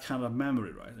that kind of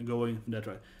memory, right? And going from that,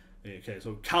 right? Okay,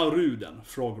 so Kaoru then,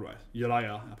 frog, right?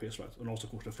 Jiraiya appears, right? And also,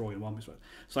 of course, the frog in One Piece, right?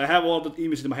 So I have all the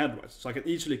images in my head, right? So I can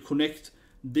easily connect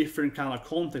different kind of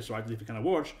contexts, right? Different kind of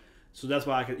words. So that's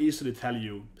why I can easily tell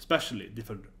you, especially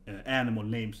different animal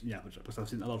names in Japanese, right? Because I've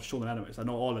seen a lot of shonen animes. I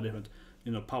know all the different,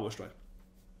 powers, right?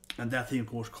 And that thing, of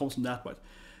course, comes from that,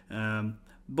 right?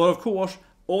 But of course,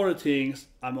 all the things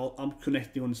I'm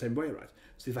connecting on the same way, right?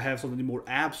 So if I have something more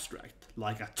abstract,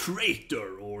 like a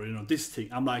traitor or this thing,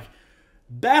 I'm like,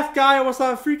 that guy was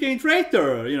a freaking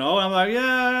traitor, I'm like,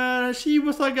 yeah, she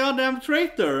was a goddamn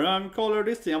traitor. I'm calling her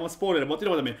this thing. I'm gonna spoil it, but you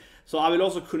know what I mean. So I will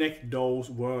also connect those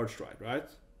words, right?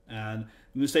 And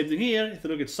the same thing here. If you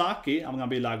look at Saki, I'm gonna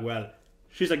be like, well,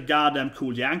 she's a goddamn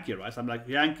cool Yankee, right? So I'm like,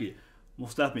 Yankee.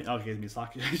 What's that mean? Okay, it means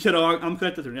Saki. I'm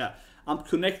connected to her. Yeah, I'm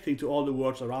connecting to all the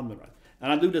words around me, right?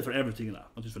 And I do that for everything now,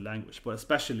 not just for language, but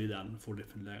especially then for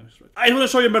different languages, right? I want to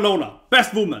show you Merlona,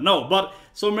 best woman. No, but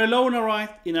so Merlona, right?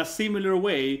 In a similar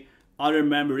way, I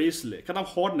remember easily. Kind of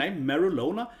hard name,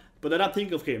 Merlona, but then I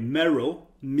think of, okay, Mero,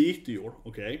 meteor,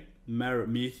 okay, Mero,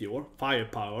 meteor,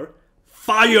 firepower,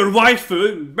 fire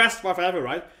waifu, best wife ever,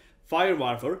 right? Fire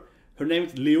waifu. Her name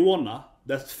is Leona.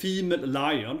 That's female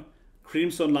lion,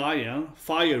 crimson lion,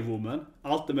 fire woman,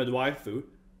 ultimate waifu.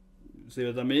 See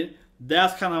what I mean?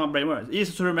 That's kind of my brain words. It's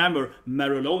easy to remember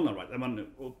Merlona, right? I mean,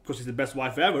 because she's the best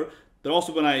wife ever. But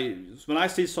also when I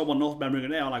see someone not remembering her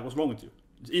name, I'm like, what's wrong with you?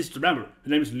 It's easy to remember. Her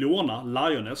name is Leona,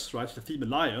 lioness, right? She's a female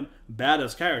lion,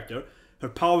 badass character. Her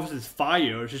power is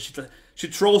fire. She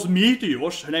throws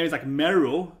meteors. Her name is like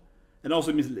Mero, and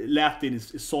also means Latin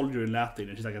is soldier in Latin,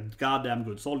 and she's like a goddamn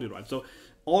good soldier, right? So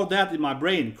all that in my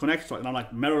brain connects, right? And I'm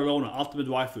like, Merlona, ultimate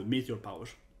waifu, meteor powers.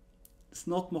 It's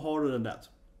not more harder than that.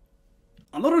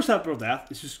 Another example of that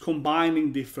is just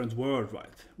combining different words, right?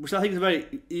 Which I think is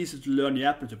very easy to learn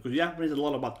Japanese, because Japanese is a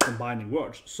lot about combining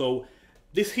words. So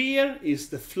this here is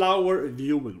the flower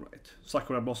viewing, right?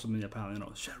 Sakura blossom in Japan,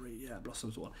 cherry, yeah, blossom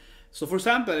and so on. So for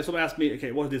example, if someone asks me,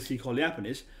 okay, what is this he called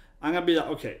Japanese? I'm gonna be like,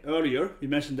 okay, earlier we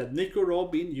mentioned that Nico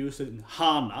Robins used it in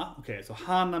hana. Okay, so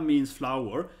hana means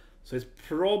flower. So it's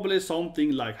probably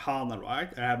something like hana, right?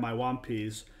 I have my One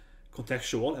Piece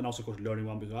contextual, and also of course learning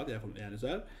One Piece, right? Yeah, from the end as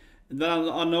well. And then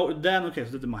I know, okay,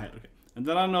 so that's in my head, okay. And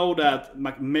then I know that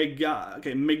like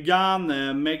Megan,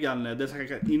 that's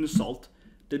like an insult.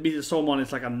 that means someone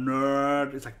is like a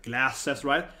nerd, it's like glasses,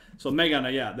 right? So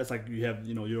megane, yeah, that's like you have,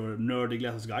 you're a nerdy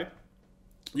glasses guy.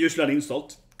 Usually an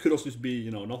insult, could also just be,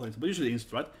 nothing, but usually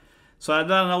insult, right? So I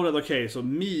then know that, okay, so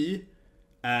me,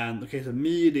 and okay, so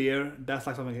me there, that's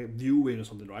like something like viewing or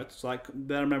something, right? So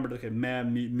then I remember, okay,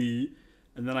 me,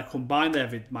 and then I combine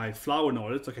that with my flower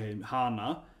knowledge, okay,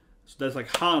 hana. So that's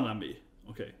like hana me,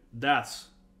 okay, that's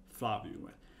flower view,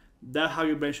 right? That's how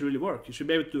your brain should really work. You should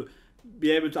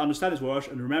be able to understand these words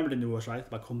and remember the new words, right?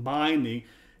 By combining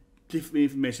different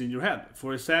information in your head.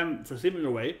 For a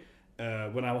similar way,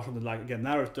 when I watch something like, again,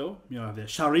 Naruto, you have the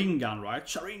Sharingan, right?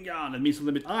 Sharingan, that means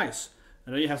something with eyes.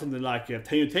 And then you have something like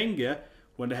Tenge,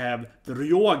 when they have the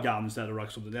Ryogan instead of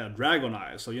like something there, dragon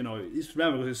eyes. So, it's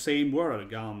remember it's the same word,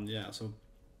 gun, yeah. So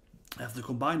you have to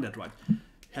combine that, right? You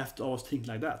have to always think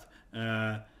like that.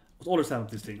 What's always have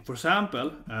this thing? For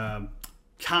example,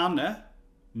 kane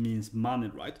means money,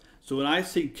 right? So when I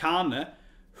think kane,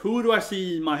 who do I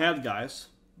see in my head, guys?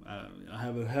 I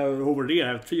have over there,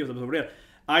 I have 3 of them over there.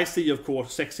 I see, of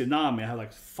course, sexy Nami. I have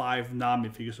like 5 Nami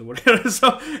figures over there.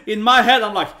 So in my head,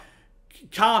 I'm like,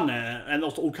 kane, and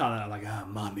also ukane, I'm like,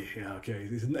 money, yeah, okay.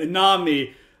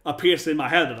 Nami appears in my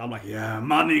head, and I'm like, yeah,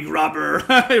 money grabber,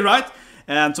 right?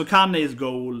 And so kane is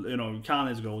gold, kane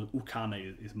is gold,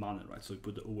 ukane is money, right? So you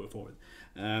put the O forward.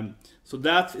 So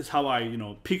that is how I,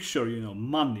 picture,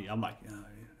 money. I'm like,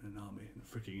 Nami,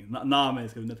 freaking, Nami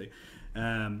is nothing.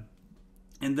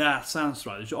 In that sense,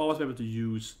 right? You should always be able to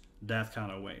use that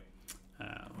kind of way.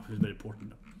 Which is very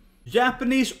important.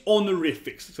 Japanese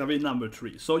honorifics is gonna be number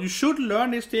 3. So you should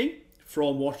learn this thing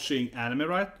from watching anime,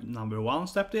 right? Number 1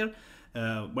 step there.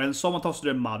 When someone talks to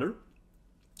their mother,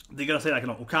 they're gonna say like,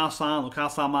 okasan,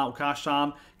 okasama,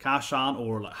 okashan, kashan,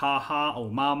 or like haha, or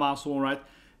mama, so on, right?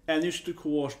 And you should, of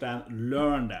course, then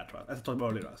learn that, right? As I talked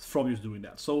about earlier, right? From you doing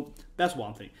that. So that's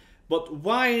one thing. But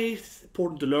why is it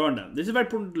important to learn them? This is very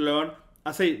important to learn,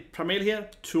 I say, primarily here,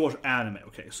 towards anime,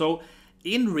 okay? So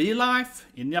in real life,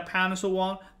 in Japan and so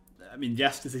on, I mean,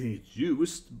 yes, this thing is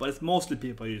used, but it's mostly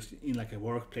people used in like a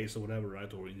workplace or whatever,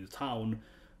 right? Or in the town,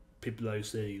 people are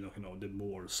saying, the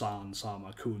more san,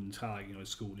 sama, kun, kind of like,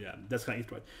 school, yeah, that's kind of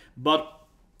it, right? But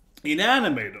in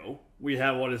anime, though, we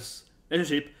have what is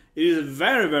relationship. It is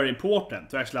very, very important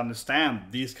to actually understand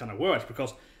these kind of words,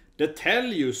 because they tell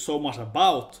you so much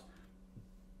about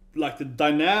like the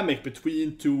dynamic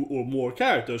between 2 or more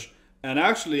characters. And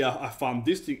actually, I found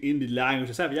this thing in the language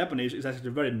itself, Japanese, is actually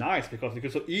very nice, because you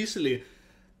can so easily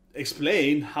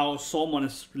explain how someone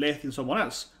is relating to someone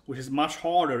else, which is much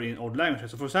harder in old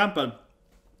languages. So, for example,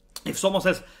 if someone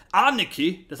says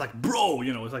aniki, that's like bro,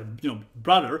 it's like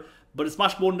brother, but it's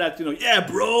much more than that, yeah,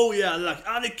 bro, yeah, like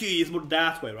aniki is more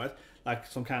that way, right? Like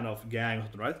some kind of gang or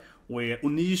something, right? Where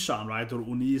Unishan, right, or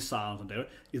Unisan, something there,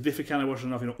 is different kind of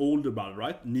version of older brother,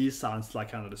 right? Nisan is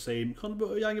like kind of the same, kind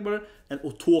of younger brother, and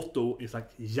Ototo is like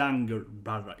younger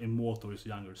brother, and Moto is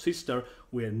younger sister,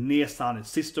 where Nesan is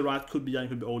sister, right? Could be young,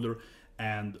 could be older,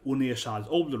 and Uneshan is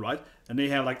older, right? And they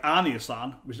have like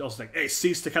Anisan, which is also like, hey,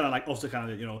 sister, kind of like, also kind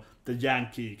of, the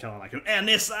Yankee, kind of like, and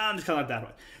Nesan is kind of like that,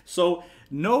 right? So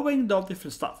knowing the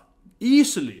different stuff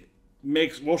easily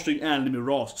makes watching anime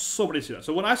raw so much easier.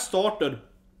 So when I started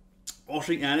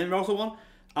watching anime or so on,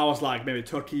 I was like maybe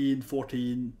 13,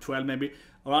 14, 12 maybe,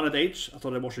 around that age, I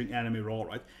started watching anime raw,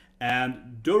 right?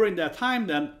 And during that time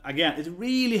then, again, it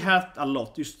really helped a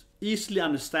lot, just easily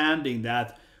understanding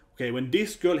that, okay, when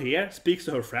this girl here speaks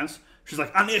to her friends, she's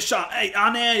like, Anisha, hey,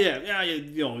 Ane,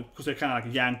 yeah, because they're kind of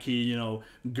like Yankee,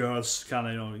 girls, kind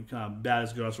of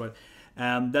badass girls, right?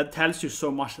 And that tells you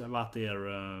so much about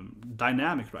their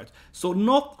dynamic, right? So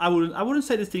I wouldn't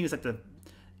say this thing is like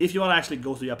if you want to actually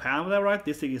go to Japan with that, right?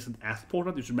 This thing isn't as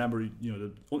important. You should remember,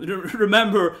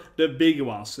 remember the big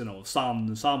ones, San, Sama,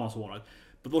 and so on, right?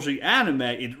 But watching anime,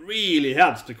 it really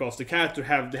helps, because the characters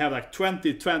have like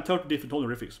 20, 30 different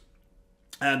honorifics.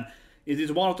 And it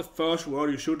is one of the first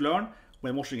words you should learn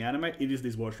when watching anime. It is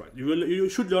these words, right? You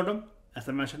should learn them, as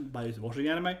I mentioned, by watching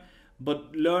anime.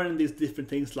 But learning these different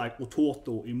things like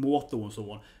Ototo, Imoto, and so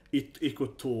on,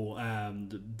 Ikoto,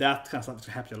 and that kind of stuff is going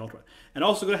to help you a lot, right? And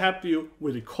also going to help you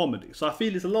with the comedy. So I feel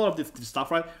there's a lot of different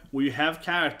stuff, right? Where you have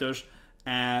characters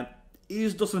and it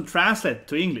just doesn't translate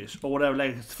to English or whatever.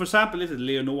 Like, for example, this is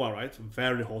Leonora, right?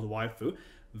 Very hot waifu.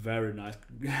 Very nice.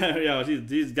 Yeah,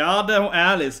 she's God,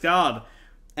 Alice, God.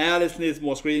 Alice needs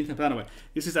more screen time. Anyway,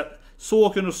 this is that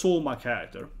Soken Soma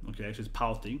character. Okay, she's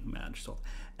pouting, man, she's hot.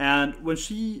 And when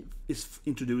she is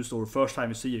introduced, or first time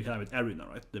you see her kind of with Erina,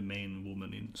 right, the main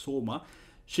woman in Soma,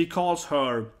 she calls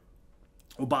her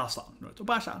Obasan, right?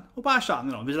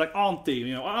 Obasan, which is like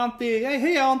auntie, auntie,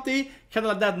 hey auntie, kind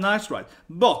of like that, nice, right?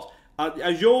 But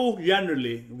a joke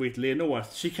generally with Leonore,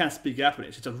 she can't speak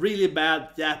Japanese. She's a really bad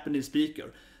Japanese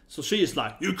speaker. So she's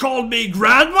like, you called me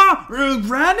grandma?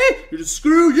 Granny?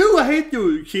 Screw you, I hate you,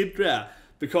 you kid.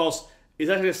 Because it's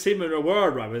actually a similar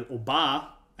word, right, with oba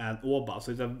and oba.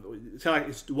 So it's like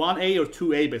it's 1A or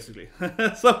 2A basically.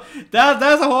 So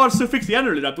that's a hard suffix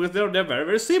generally, right, because they're very,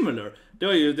 very similar.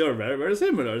 They're very, very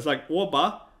similar. It's like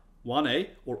oba, 1A,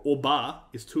 or oba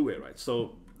is 2A, right?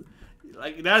 So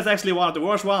like that's actually one of the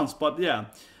worst ones, but yeah.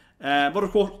 But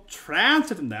of course,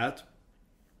 translating that,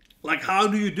 like, how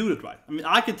do you do it, right? I mean,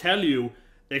 I can tell you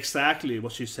exactly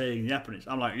what she's saying in Japanese.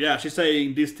 I'm like, yeah, she's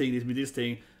saying this thing, this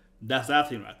thing, that's that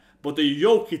thing, right? But the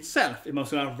joke itself, if I'm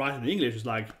gonna write it in English, is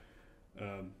like,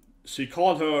 she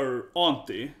called her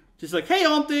auntie. She's like, hey,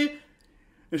 auntie.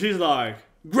 And she's like,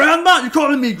 grandma, you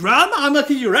calling me grandma? I'm gonna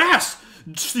kick your ass,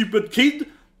 stupid kid.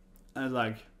 And it's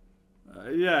like,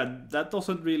 yeah, that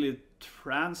doesn't really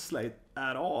translate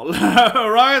at all,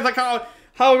 right? Like,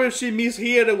 how will she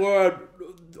mishear the word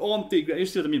auntie? You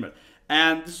see what I mean, right?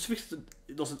 And this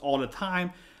it does it all the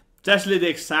time. It's actually the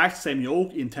exact same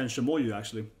joke in Tenshimoyu,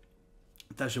 actually.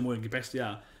 Tenshimoyu Gepest,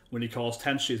 yeah, when he calls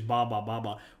Tenshi's Baba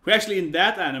Baba. Who actually in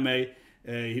that anime,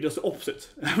 he does the opposite,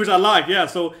 which I like, yeah.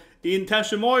 So in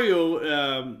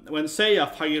Tenshimoyu, when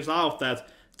Seiya figures out that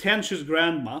Tenshi's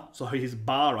grandma, so his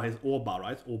Bara, his Oba,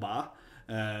 right? Oba,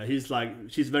 he's like,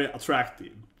 she's very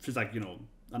attractive. She's like, you know,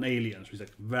 an alien. She's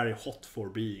like very hot for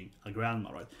being a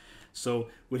grandma, right? So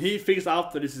when he figures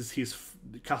out that this is his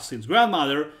cousin's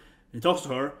grandmother, he talks to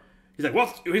her. He's like,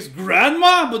 what? His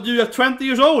grandma? But you're 20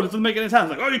 years old. It doesn't make any sense.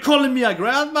 Like, oh, you're calling me a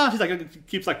grandma? She's like,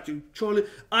 keeps like, Charlie,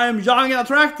 I am young and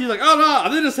attractive. He's like, oh no,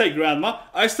 I didn't say grandma.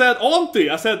 I said auntie.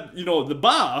 I said, you know, the ba.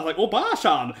 I was like, oh,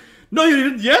 ba-chan. No, you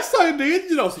didn't. Yes, I did.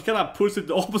 You know, so he kind of puts it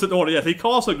the opposite order. Yes, he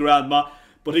calls her grandma,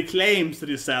 but he claims that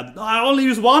he said, no, I only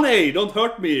use 1A. Don't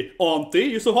hurt me, auntie.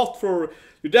 You're so hot for...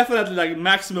 You're definitely like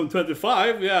maximum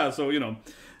 25, yeah, so, you know.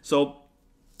 So,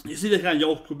 you see the kind of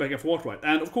joke go back and forth, right?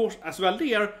 And of course, as well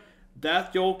there,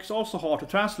 that joke is also hard to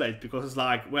translate, because it's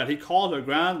like, well, he called her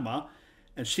grandma,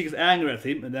 and she gets angry at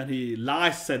him, and then he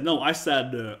lies, said, no, I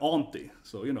said auntie.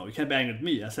 So, you know, you can't be angry at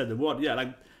me, I said the word, yeah,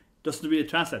 like, doesn't really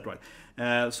translate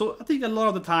right. So, I think a lot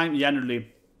of the time,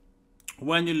 generally,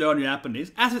 when you learn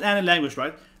Japanese, as with any language,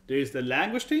 right, there is the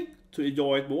language thing, to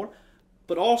enjoy it more,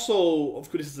 but also, of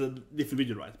course, this is a different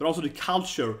video, right? But also the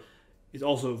culture is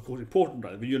also, of course, important,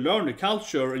 right? When you learn the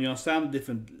culture and you understand the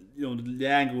different, you know, the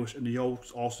language and the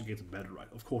jokes also gets better, right?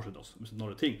 Of course it does. It's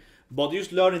another thing. But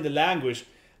just learning the language,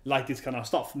 like this kind of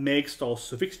stuff, makes those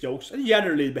suffix jokes and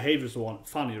generally behaviors so on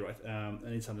funny, right? And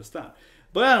it's understand.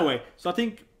 But anyway, so I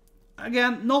think,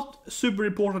 again, not super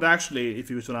important actually if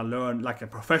you're gonna learn like a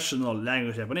professional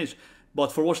language Japanese.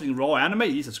 But for watching raw anime,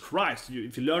 Jesus Christ,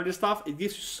 if you learn this stuff, it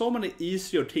gives you so many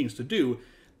easier things to do.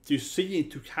 To see,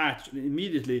 to catch, and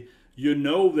immediately you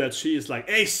know that she is like,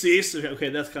 hey sis, okay,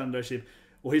 that's kind of leadership.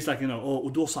 Or he's like, you know, oh,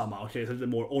 Udo-sama, okay, so the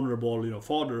more honorable, you know,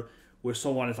 father, where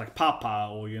someone is like Papa,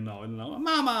 or, you know,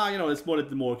 Mama, you know, it's more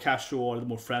the more casual, the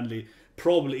more friendly,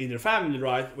 probably in their family,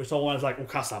 right? Where someone is like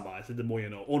Okasama, it's the more, you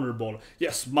know, honorable,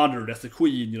 yes, mother, that's the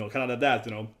queen, you know, kind of like that,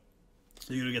 you know.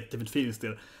 So you get different feelings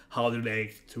there, how they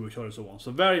relate to each other and so on.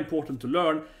 So very important to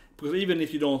learn, because even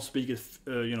if you don't speak it,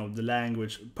 you know, the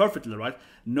language perfectly, right?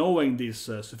 Knowing these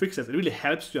suffixes, it really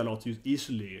helps you a lot to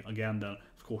easily, again, then,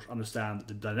 of course, understand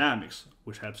the dynamics,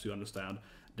 which helps you understand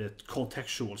the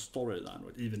contextual storyline,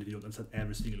 right? Even if you don't understand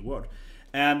every single word.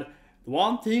 And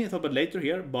one thing I thought about later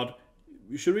here, but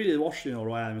you should really watch, you know,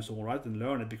 raw anime and so on, right? And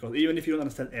learn it, because even if you don't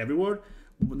understand every word,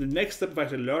 the next step of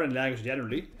actually learning language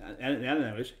generally, and any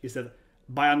language, is that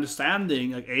by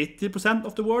understanding like 80%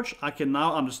 of the words, I can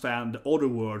now understand the other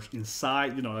words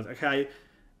inside, you know, like, okay,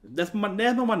 that's not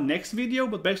my next video,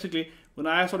 but basically, when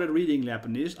I started reading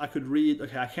Japanese, I could read,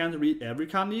 okay, I can't read every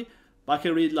kanji, but I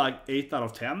can read like 8 out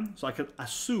of 10, so I can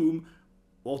assume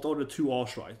what are the two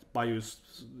R's, right, by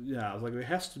just, yeah, like it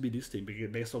has to be this thing,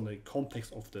 based on the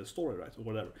context of the story, right, or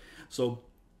whatever. So,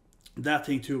 that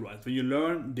thing too, right, when you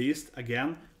learn this,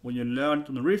 again, when you learn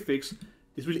on the refix,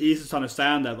 it's really easy to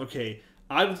understand that, okay,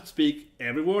 I don't speak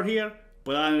every word here,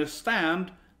 but I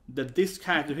understand that this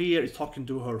character here is talking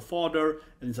to her father,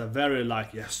 and it's a very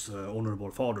like, yes,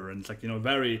 honorable father, and it's like, you know,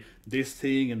 very this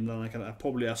thing, and then I can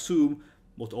probably assume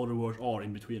what the other words are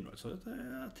in between, right? So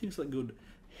I think it's a good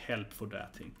help for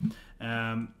that thing.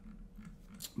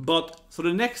 But so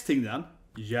the next thing then,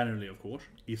 generally of course,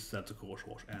 is that of course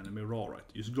watch anime raw, right?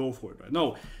 Just go for it, right?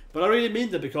 No, but I really mean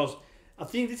that, because I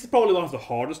think this is probably one of the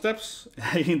hardest steps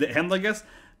in the end, I guess.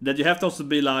 That you have to also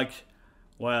be like,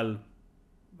 well,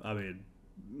 I mean,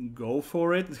 go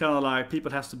for it. It's kind of like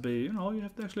people has to be, you know, you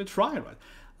have to actually try, right?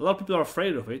 A lot of people are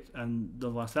afraid of it and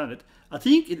don't understand it. I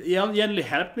think it generally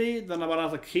helped me when I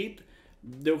was a kid.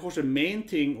 Of course, the main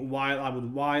thing why I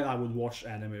would watch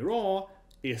anime raw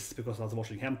is because I was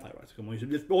watching hentai, right? Come on, you should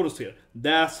be honest here.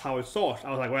 That's how it starts. I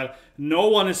was like, well, no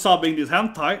one is subbing this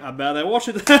hentai. I better watch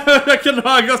it.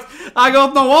 I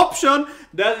got no option.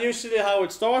 That's usually how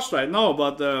it starts, right? No,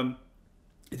 but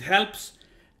it helps.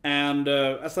 And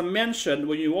as I mentioned,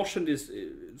 when you're watching this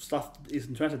stuff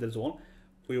isn't translated and so on,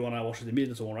 or you want to watch it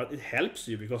immediately and so on, right? It helps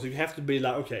you because you have to be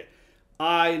like, okay,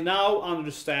 I now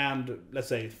understand, let's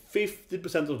say,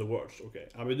 50% of the words. Okay,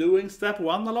 I've been doing step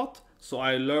 1 a lot, so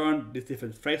I learned these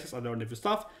different phrases, I learned different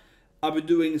stuff. I've been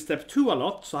doing step 2 a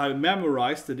lot, so I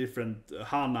memorized the different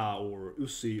hana or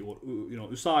usi or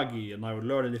usagi, and I would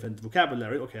learn a different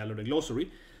vocabulary. Okay, I learned a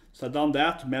glossary, so I've done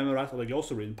that to memorize all the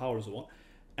glossary in power and so on.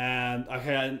 And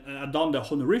I've done the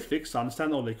honorifics, so I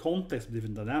understand all the context,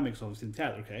 different dynamics of the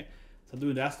theater. Okay, so I'm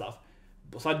doing that stuff.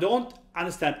 So I don't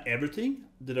understand everything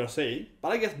that they're saying,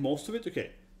 but I get most of it.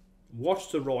 Okay, watch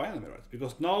the raw anime, right?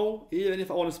 Because now, even if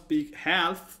I want to speak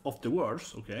half of the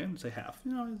words, okay, say half,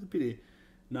 it's a pretty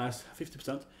nice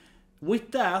 50%. With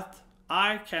that,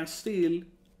 I can still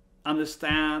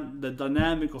understand the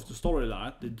dynamic of the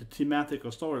storyline, the thematic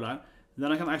of storyline.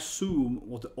 Then I can assume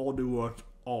what the other words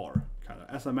are, kind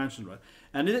of, as I mentioned, right?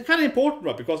 And it's kind of important,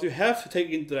 right? Because you have to take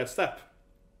into that step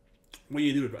when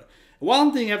you do it, right?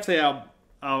 One thing I have to say,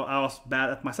 I was bad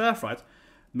at myself, right?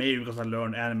 Maybe because I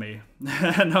learned anime.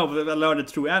 No, but I learned it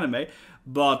through anime.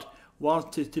 But one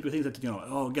typical thing that,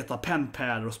 get a pen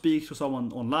pal or speak to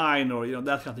someone online or,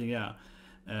 that kind of thing, yeah.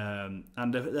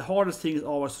 And the hardest thing is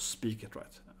always to speak it,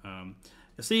 right?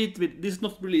 You see it with, this is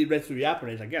not really related to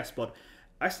Japanese, I guess, but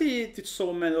I see it with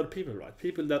so many other people, right?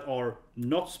 People that are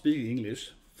not speaking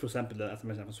English, for example, as I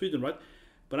mentioned, from Sweden, right?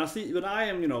 But I see, when I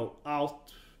am,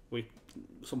 out with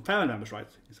some family members, right,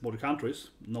 in some other countries,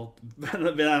 not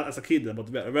as a kid,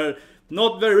 but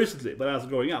not very recently, but as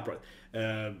growing up,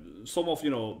 right. Some of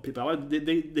people,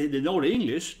 they know the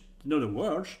English, they know the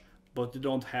words, but they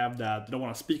don't have that. They don't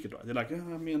want to speak it, right. They're like, I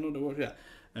know the words,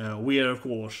 yeah. Where of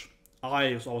course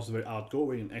I was also a very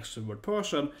outgoing and extrovert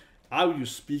person. I would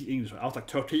just speak English. Right? I was like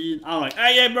 13. I'm like,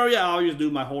 hey, yeah, bro, yeah. I'll just do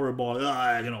my horrible,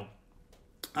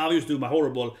 I'll just do my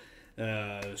horrible.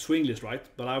 Swinglish, right?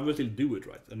 But I will still do it,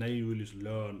 right? And then you will just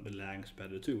learn the language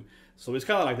better too. So it's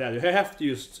kind of like that. You have to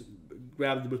just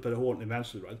grab the book by the horn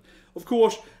eventually, right? Of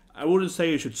course, I wouldn't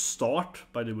say you should start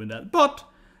by doing that, but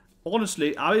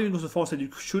honestly, I even go so far as that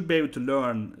you should be able to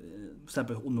learn, for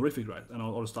example, honorific, right? And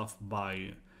all the stuff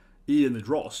by even the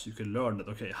draws. You can learn that,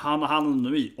 okay, hana no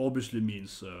mi obviously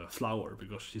means flower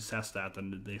because she says that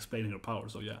and they explain her power.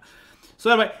 So yeah.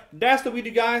 So anyway, that's the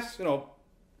video, guys.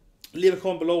 Leave a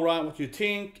comment below, right, what you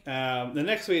think. The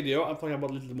next video, I'm talking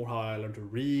about a little more how I learned to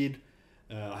read.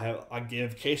 I have a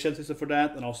gamification system for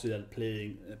that, and also then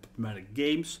playing primarily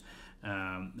games.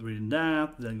 Reading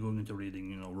that, then going into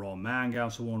reading, raw manga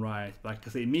and so on, right? But I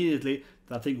can say immediately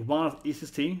that I think one of the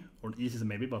easiest thing, or the easiest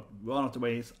maybe, but one of the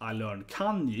ways I learned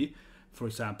kanji, for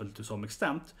example, to some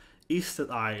extent, is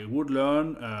that I would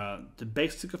learn the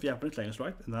basics of Japanese language,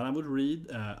 right? And then I would read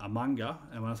a manga,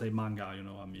 and when I say manga,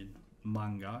 I mean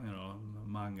manga,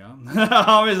 manga.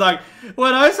 I was like,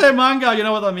 when I say manga, you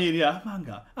know what I mean? Yeah,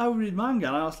 manga. I would read manga,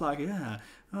 and I was like, yeah,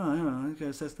 okay,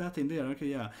 it says that in there, okay,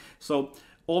 yeah. So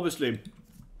obviously,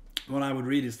 when I would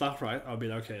read this stuff, right, I'll be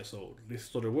like, okay, so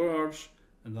this are the words,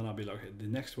 and then I'll be like, okay, the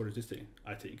next word is this thing,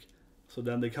 I think. So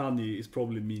then the kanji is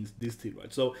probably means this thing,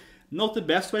 right? So not the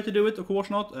best way to do it, of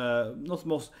course not. Not the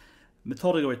most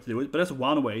methodical way to do it, but that's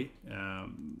one way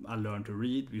I learned to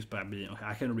read, just by being, okay,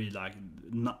 I can read like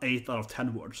 8 out of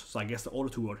 10 words, so I guess the other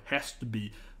 2 words has to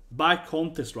be, by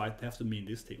context, right, they have to mean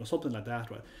this thing, or something like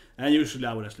that, right? And usually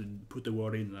I would actually put the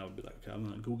word in, and I would be like, okay, I'm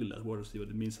gonna Google that word and see what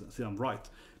it means, and see I'm right.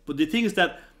 But the thing is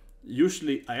that,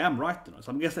 usually I am right,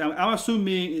 so I'm guessing, I'm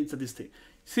assuming it's this thing.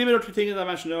 Similar to things I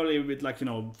mentioned earlier with like,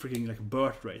 freaking like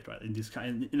birth rate, right,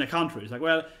 in a country. It's like,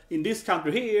 well, in this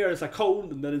country here, it's like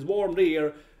cold, and then it's warm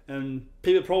there, and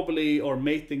people probably are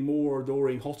mating more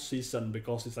during hot season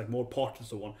because it's like more parties and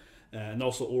so on. And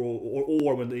also,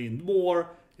 or when they're indoor,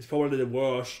 it's probably the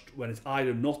worst when it's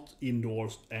either not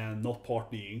indoors and not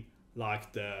partying,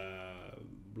 like the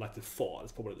fall.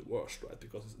 It's probably the worst, right?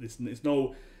 Because it's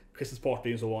no Christmas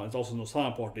party and so on. It's also no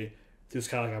summer party. It's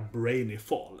kind of like a brainy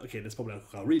fall. Okay, that's probably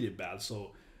like really bad.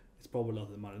 So it's probably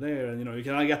not the money there, and you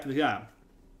can get to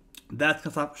that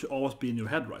concept should always be in your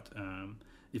head, right?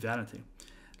 If anything.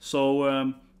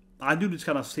 So I do this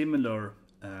kind of similar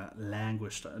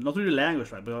language, not really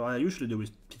language, right? But what I usually do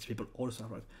is teach people all the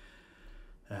stuff, right?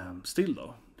 Still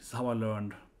though, this is how I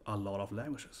learned a lot of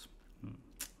languages.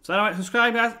 So anyway,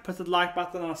 subscribe guys, press the like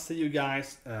button, and I'll see you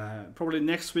guys probably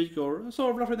next week or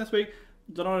so, roughly next week.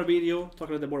 Do another video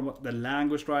talking a little more about the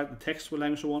language, right? The textual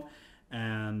language, so on,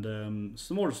 and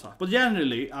some more stuff. But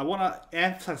generally, I want to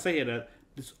emphasize here that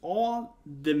it's all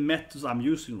the methods I'm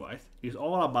using, right? Is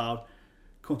all about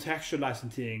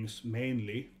contextualizing things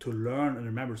mainly to learn and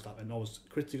remember stuff, and always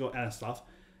critical and stuff.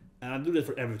 And I do that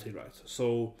for everything, right?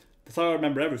 So that's how I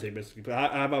remember everything, basically. But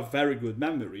I have a very good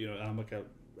memory, you know. I'm like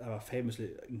I have a famously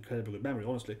incredibly good memory,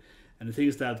 honestly. And the thing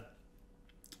is that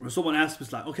when someone asks me,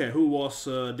 like, okay, who was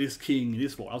this king in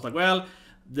this war? I was like, well,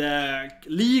 the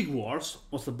League Wars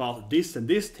was about this and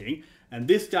this thing, and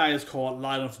this guy is called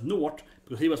Lion of the North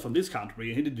because he was from this country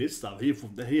and he did this stuff. He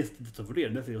did this over there,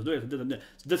 and that thing was doing. So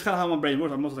that's kind of how my brain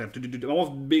works. I'm not like, I was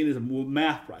being this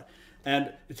map, right?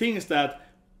 And the thing is that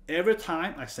every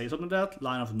time I say something like that,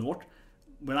 Lion of the North,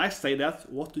 when I say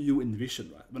that, what do you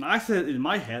envision, right? When I say it in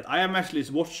my head, I am actually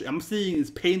watching, I'm seeing this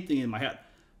painting in my head.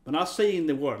 When I say in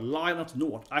the word Lion of the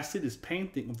North, I see this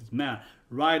painting of this man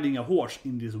riding a horse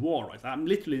in this war, right? I'm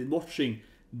literally watching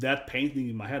that painting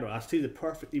in my head, right? I see the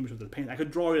perfect image of the painting. I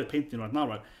could draw that painting right now,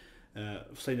 right?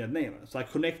 Say that name. So I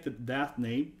connected that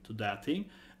name to that thing.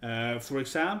 For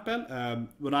example,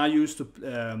 when I used to,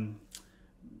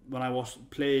 when I was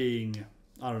playing,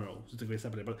 I don't know, it's a great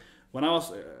example, but when I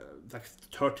was like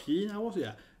 13, I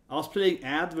was playing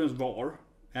Advance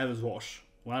Wars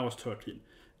when I was 13,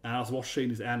 and I was watching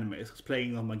these animes. I was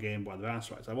playing on my Game Boy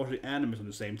Advance, right? So I watched the animes at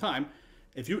the same time.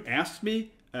 If you ask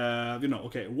me, you know,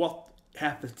 okay, what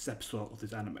happens in this episode of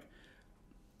this anime?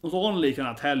 Not only can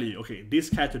I tell you, okay, this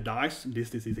character dies,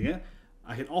 this again,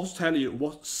 I can also tell you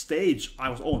what stage I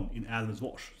was on in Advance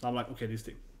Wars. So I'm like, okay, this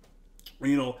thing,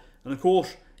 you know, and of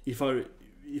course, if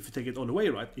you take it all the way,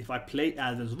 right? If I play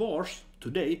Advance Wars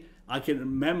today, I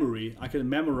can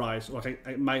memorize, or I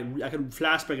can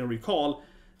flashback and recall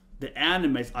the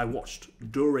animes I watched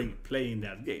during playing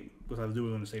that game, because I was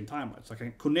doing it at the same time, right? So I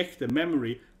can connect the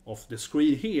memory of the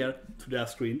screen here to that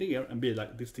screen there, and be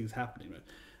like, this thing's happening, right?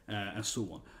 And so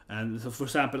on. And so, for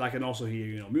example, I can also hear,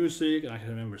 you know, music, and I can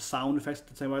remember sound effects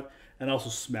the same way, and also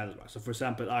smell, right? So, for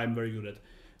example, I'm very good at.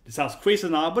 It sounds crazy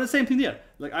now, but the same thing there.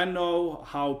 Like, I know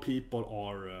how people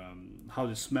are, how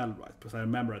they smell, right? Because I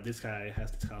remember that this guy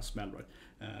has this kind of smell, right?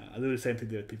 I do the same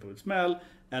thing with people with smell.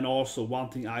 And also, one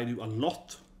thing I do a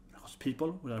lot with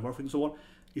people when I work with and so on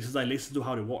is that I listen to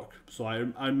how they walk. So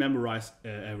I memorize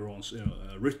everyone's, you know,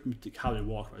 rhythmic, how they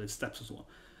walk, right? The steps and so on.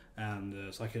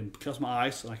 And so I can close my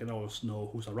eyes, and I can always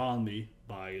know who's around me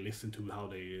by listening to how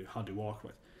they walk,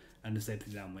 right? And the same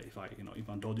thing then, if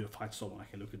I'm dodgy or fight someone, I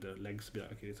can look at the legs, be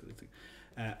like, okay, this thing.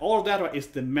 All of that, right, is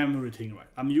the memory thing, right?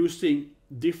 I'm using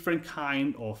different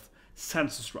kind of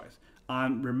senses, right?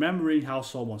 I'm remembering how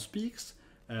someone speaks,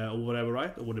 or whatever,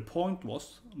 right? Or what the point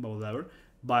was, or whatever,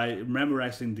 by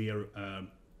memorizing their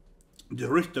the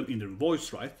rhythm in their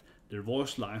voice, right? Their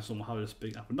voice lines, on how they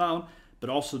speak up and down, but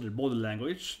also their body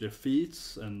language, their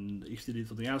feet, and if they did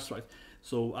something else, right?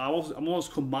 So I'm always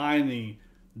combining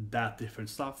that different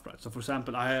stuff, right? So for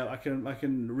example, I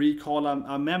can recall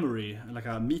a memory, like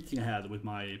a meeting I had with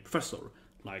my professor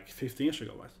like 15 years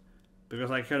ago, right?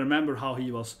 Because I can remember how he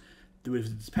was doing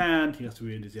this pant, he was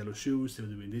wearing these yellow shoes, he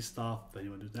was doing this stuff, and he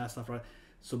was doing that stuff, right?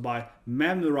 So by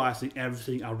memorizing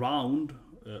everything around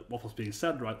what was being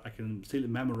said, right, I can still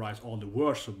memorize all the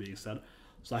words that were being said,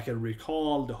 so I can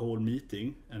recall the whole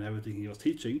meeting and everything he was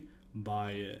teaching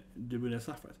by doing that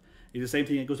stuff, right? It's the same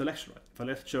thing that goes to lecture, right? If I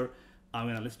lecture, I'm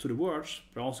gonna listen to the words,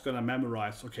 but I'm also gonna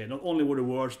memorize. Okay, not only were the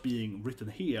words being written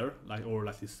here, like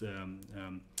this,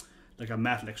 like a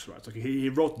math lecture, right? So he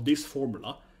wrote this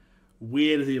formula.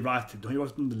 Where did he write it? He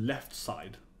wrote it on the left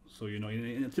side. So you know,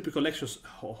 in a typical lecture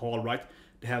hall, right,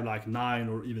 they have like 9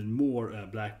 or even more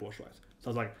blackboards, right?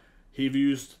 So it's like he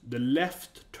used the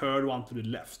left third one to the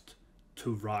left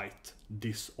to write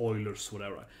this Oilers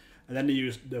whatever, right? And then he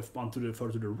used the one to the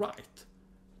further to the right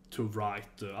to write,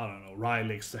 I don't know,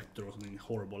 Riley sector or something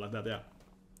horrible like that, yeah.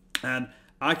 And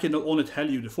I can not only tell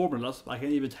you the formulas, but I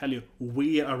can even tell you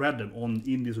where I read them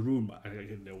in this room. I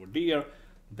can over there,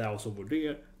 that was over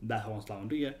there, that was down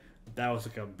there, that was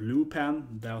like a blue pen,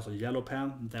 that was a yellow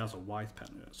pen, that was a white pen.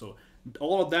 Yeah. So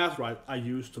all of that, right, I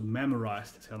used to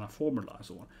memorize this kind of formula and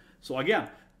so on. So again,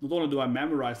 not only do I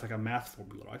memorize like a math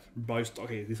formula, right, but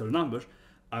okay, these are the numbers,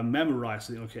 I'm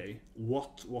memorizing, okay,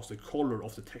 what was the color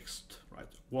of the text, right?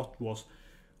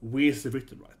 Where's the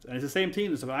written, right? And it's the same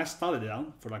thing as when I studied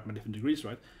down for like my different degrees,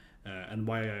 right? And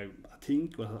why I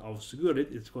think I was good at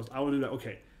it is because I would do that,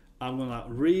 okay, I'm gonna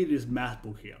read this math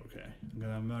book here, okay? I'm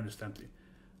gonna learn this something.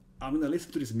 I'm gonna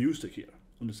listen to this music here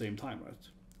on the same time, right?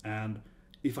 And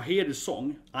if I hear the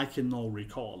song, I can now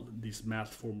recall this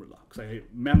math formula because I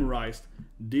memorized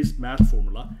this math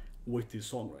formula with this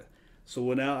song, right? So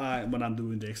when I'm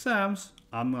doing the exams,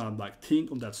 I'm gonna like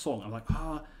think on that song. I'm like,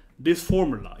 this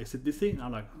formula, is it this thing?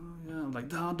 I'm like, oh, yeah. I'm like,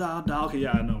 da da da. Okay,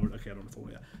 yeah, I know. Okay, I know the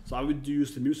formula. Yeah. So I would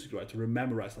use the music, right, to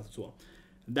memorize that as well.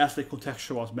 And that's the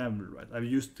contextualized memory, right? I've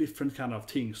used different kind of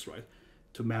things, right,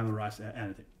 to memorize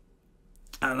anything.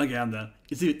 And again, then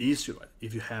it's even easier, right,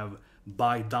 if you have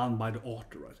done by the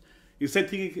author, right? You said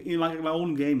thinking in like my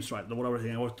own games, right? Whatever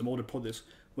thing I worked on, all the projects.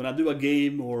 When I do a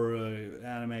game or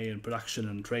anime and production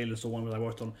and trailer and so on that I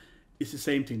worked on, it's the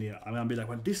same thing there. I'm gonna be like,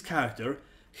 well, this character,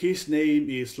 his name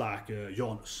is like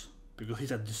Janus, because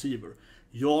he's a deceiver.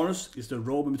 Janus is the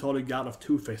Roman mythology god of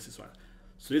two faces, right?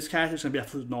 So this character is gonna be a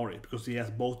Futanari because he has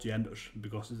both genders,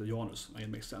 because he's a Janus. It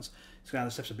makes sense. It's kind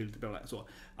of deception ability, so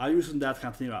I use that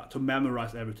kind of thing to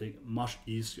memorize everything much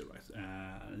easier, right?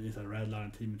 And it's a red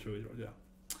line team through it, right?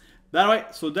 Yeah. But anyway,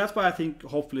 so that's why I think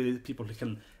hopefully people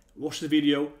can watch the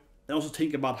video and also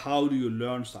think about how do you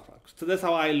learn stuff. So that's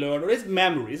how I learn. Or it's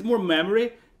memory. It's more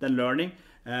memory than learning.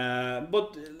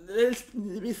 But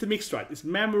it's a mix, right? It's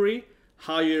memory,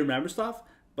 how you remember stuff,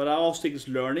 but I also think it's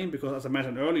learning because, as I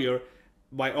mentioned earlier,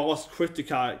 by us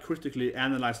critically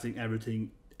analyzing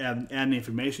everything and any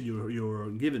information you're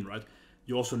given, right,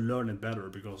 you also learn it better,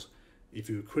 because if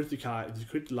you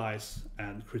criticize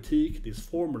and critique this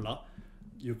formula,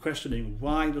 you're questioning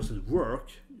why does it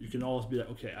work. You can always be like,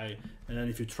 okay, and then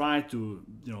if you try to,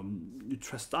 you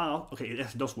test out, okay,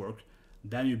 it does work,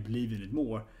 then you believe in it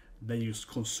more, then you're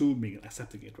consuming and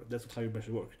accepting it, right? That's how you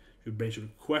basically work. You're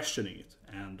basically questioning it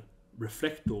and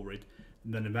reflect over it,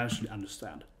 and then eventually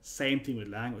understand. Same thing with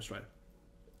language, right?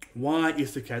 Why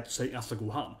is the cat saying Asa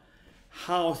Gohan?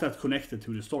 How is that connected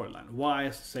to the storyline? Why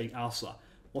is it saying Asa?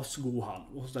 What's Gohan?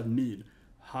 What does that mean?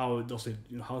 How does it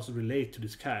relate to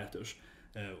these characters?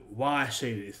 Why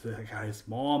say this? Is it his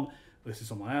mom? Or is it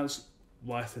someone else?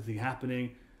 Why is that thing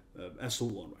happening? And so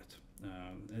on, right?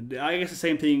 And I guess the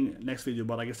same thing next video,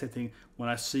 but I guess the same thing when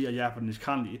I see a Japanese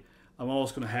kanji, I'm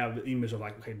always gonna have the image of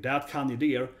like, okay, that kanji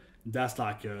there, that's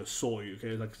like soy,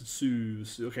 okay, like su,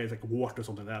 okay, it's like water or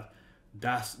something like that.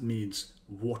 That means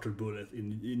water bullet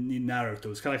in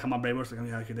Naruto. It's kind of like how my brain works. Like,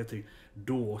 okay, that thing,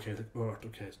 do, okay, it's like earth,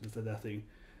 okay, so that's that thing,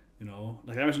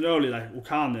 like I mentioned earlier, like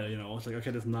Okane, it's like,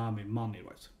 okay, that's Nami, money,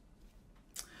 right?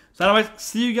 So anyways,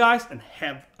 see you guys and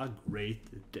have a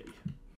great day.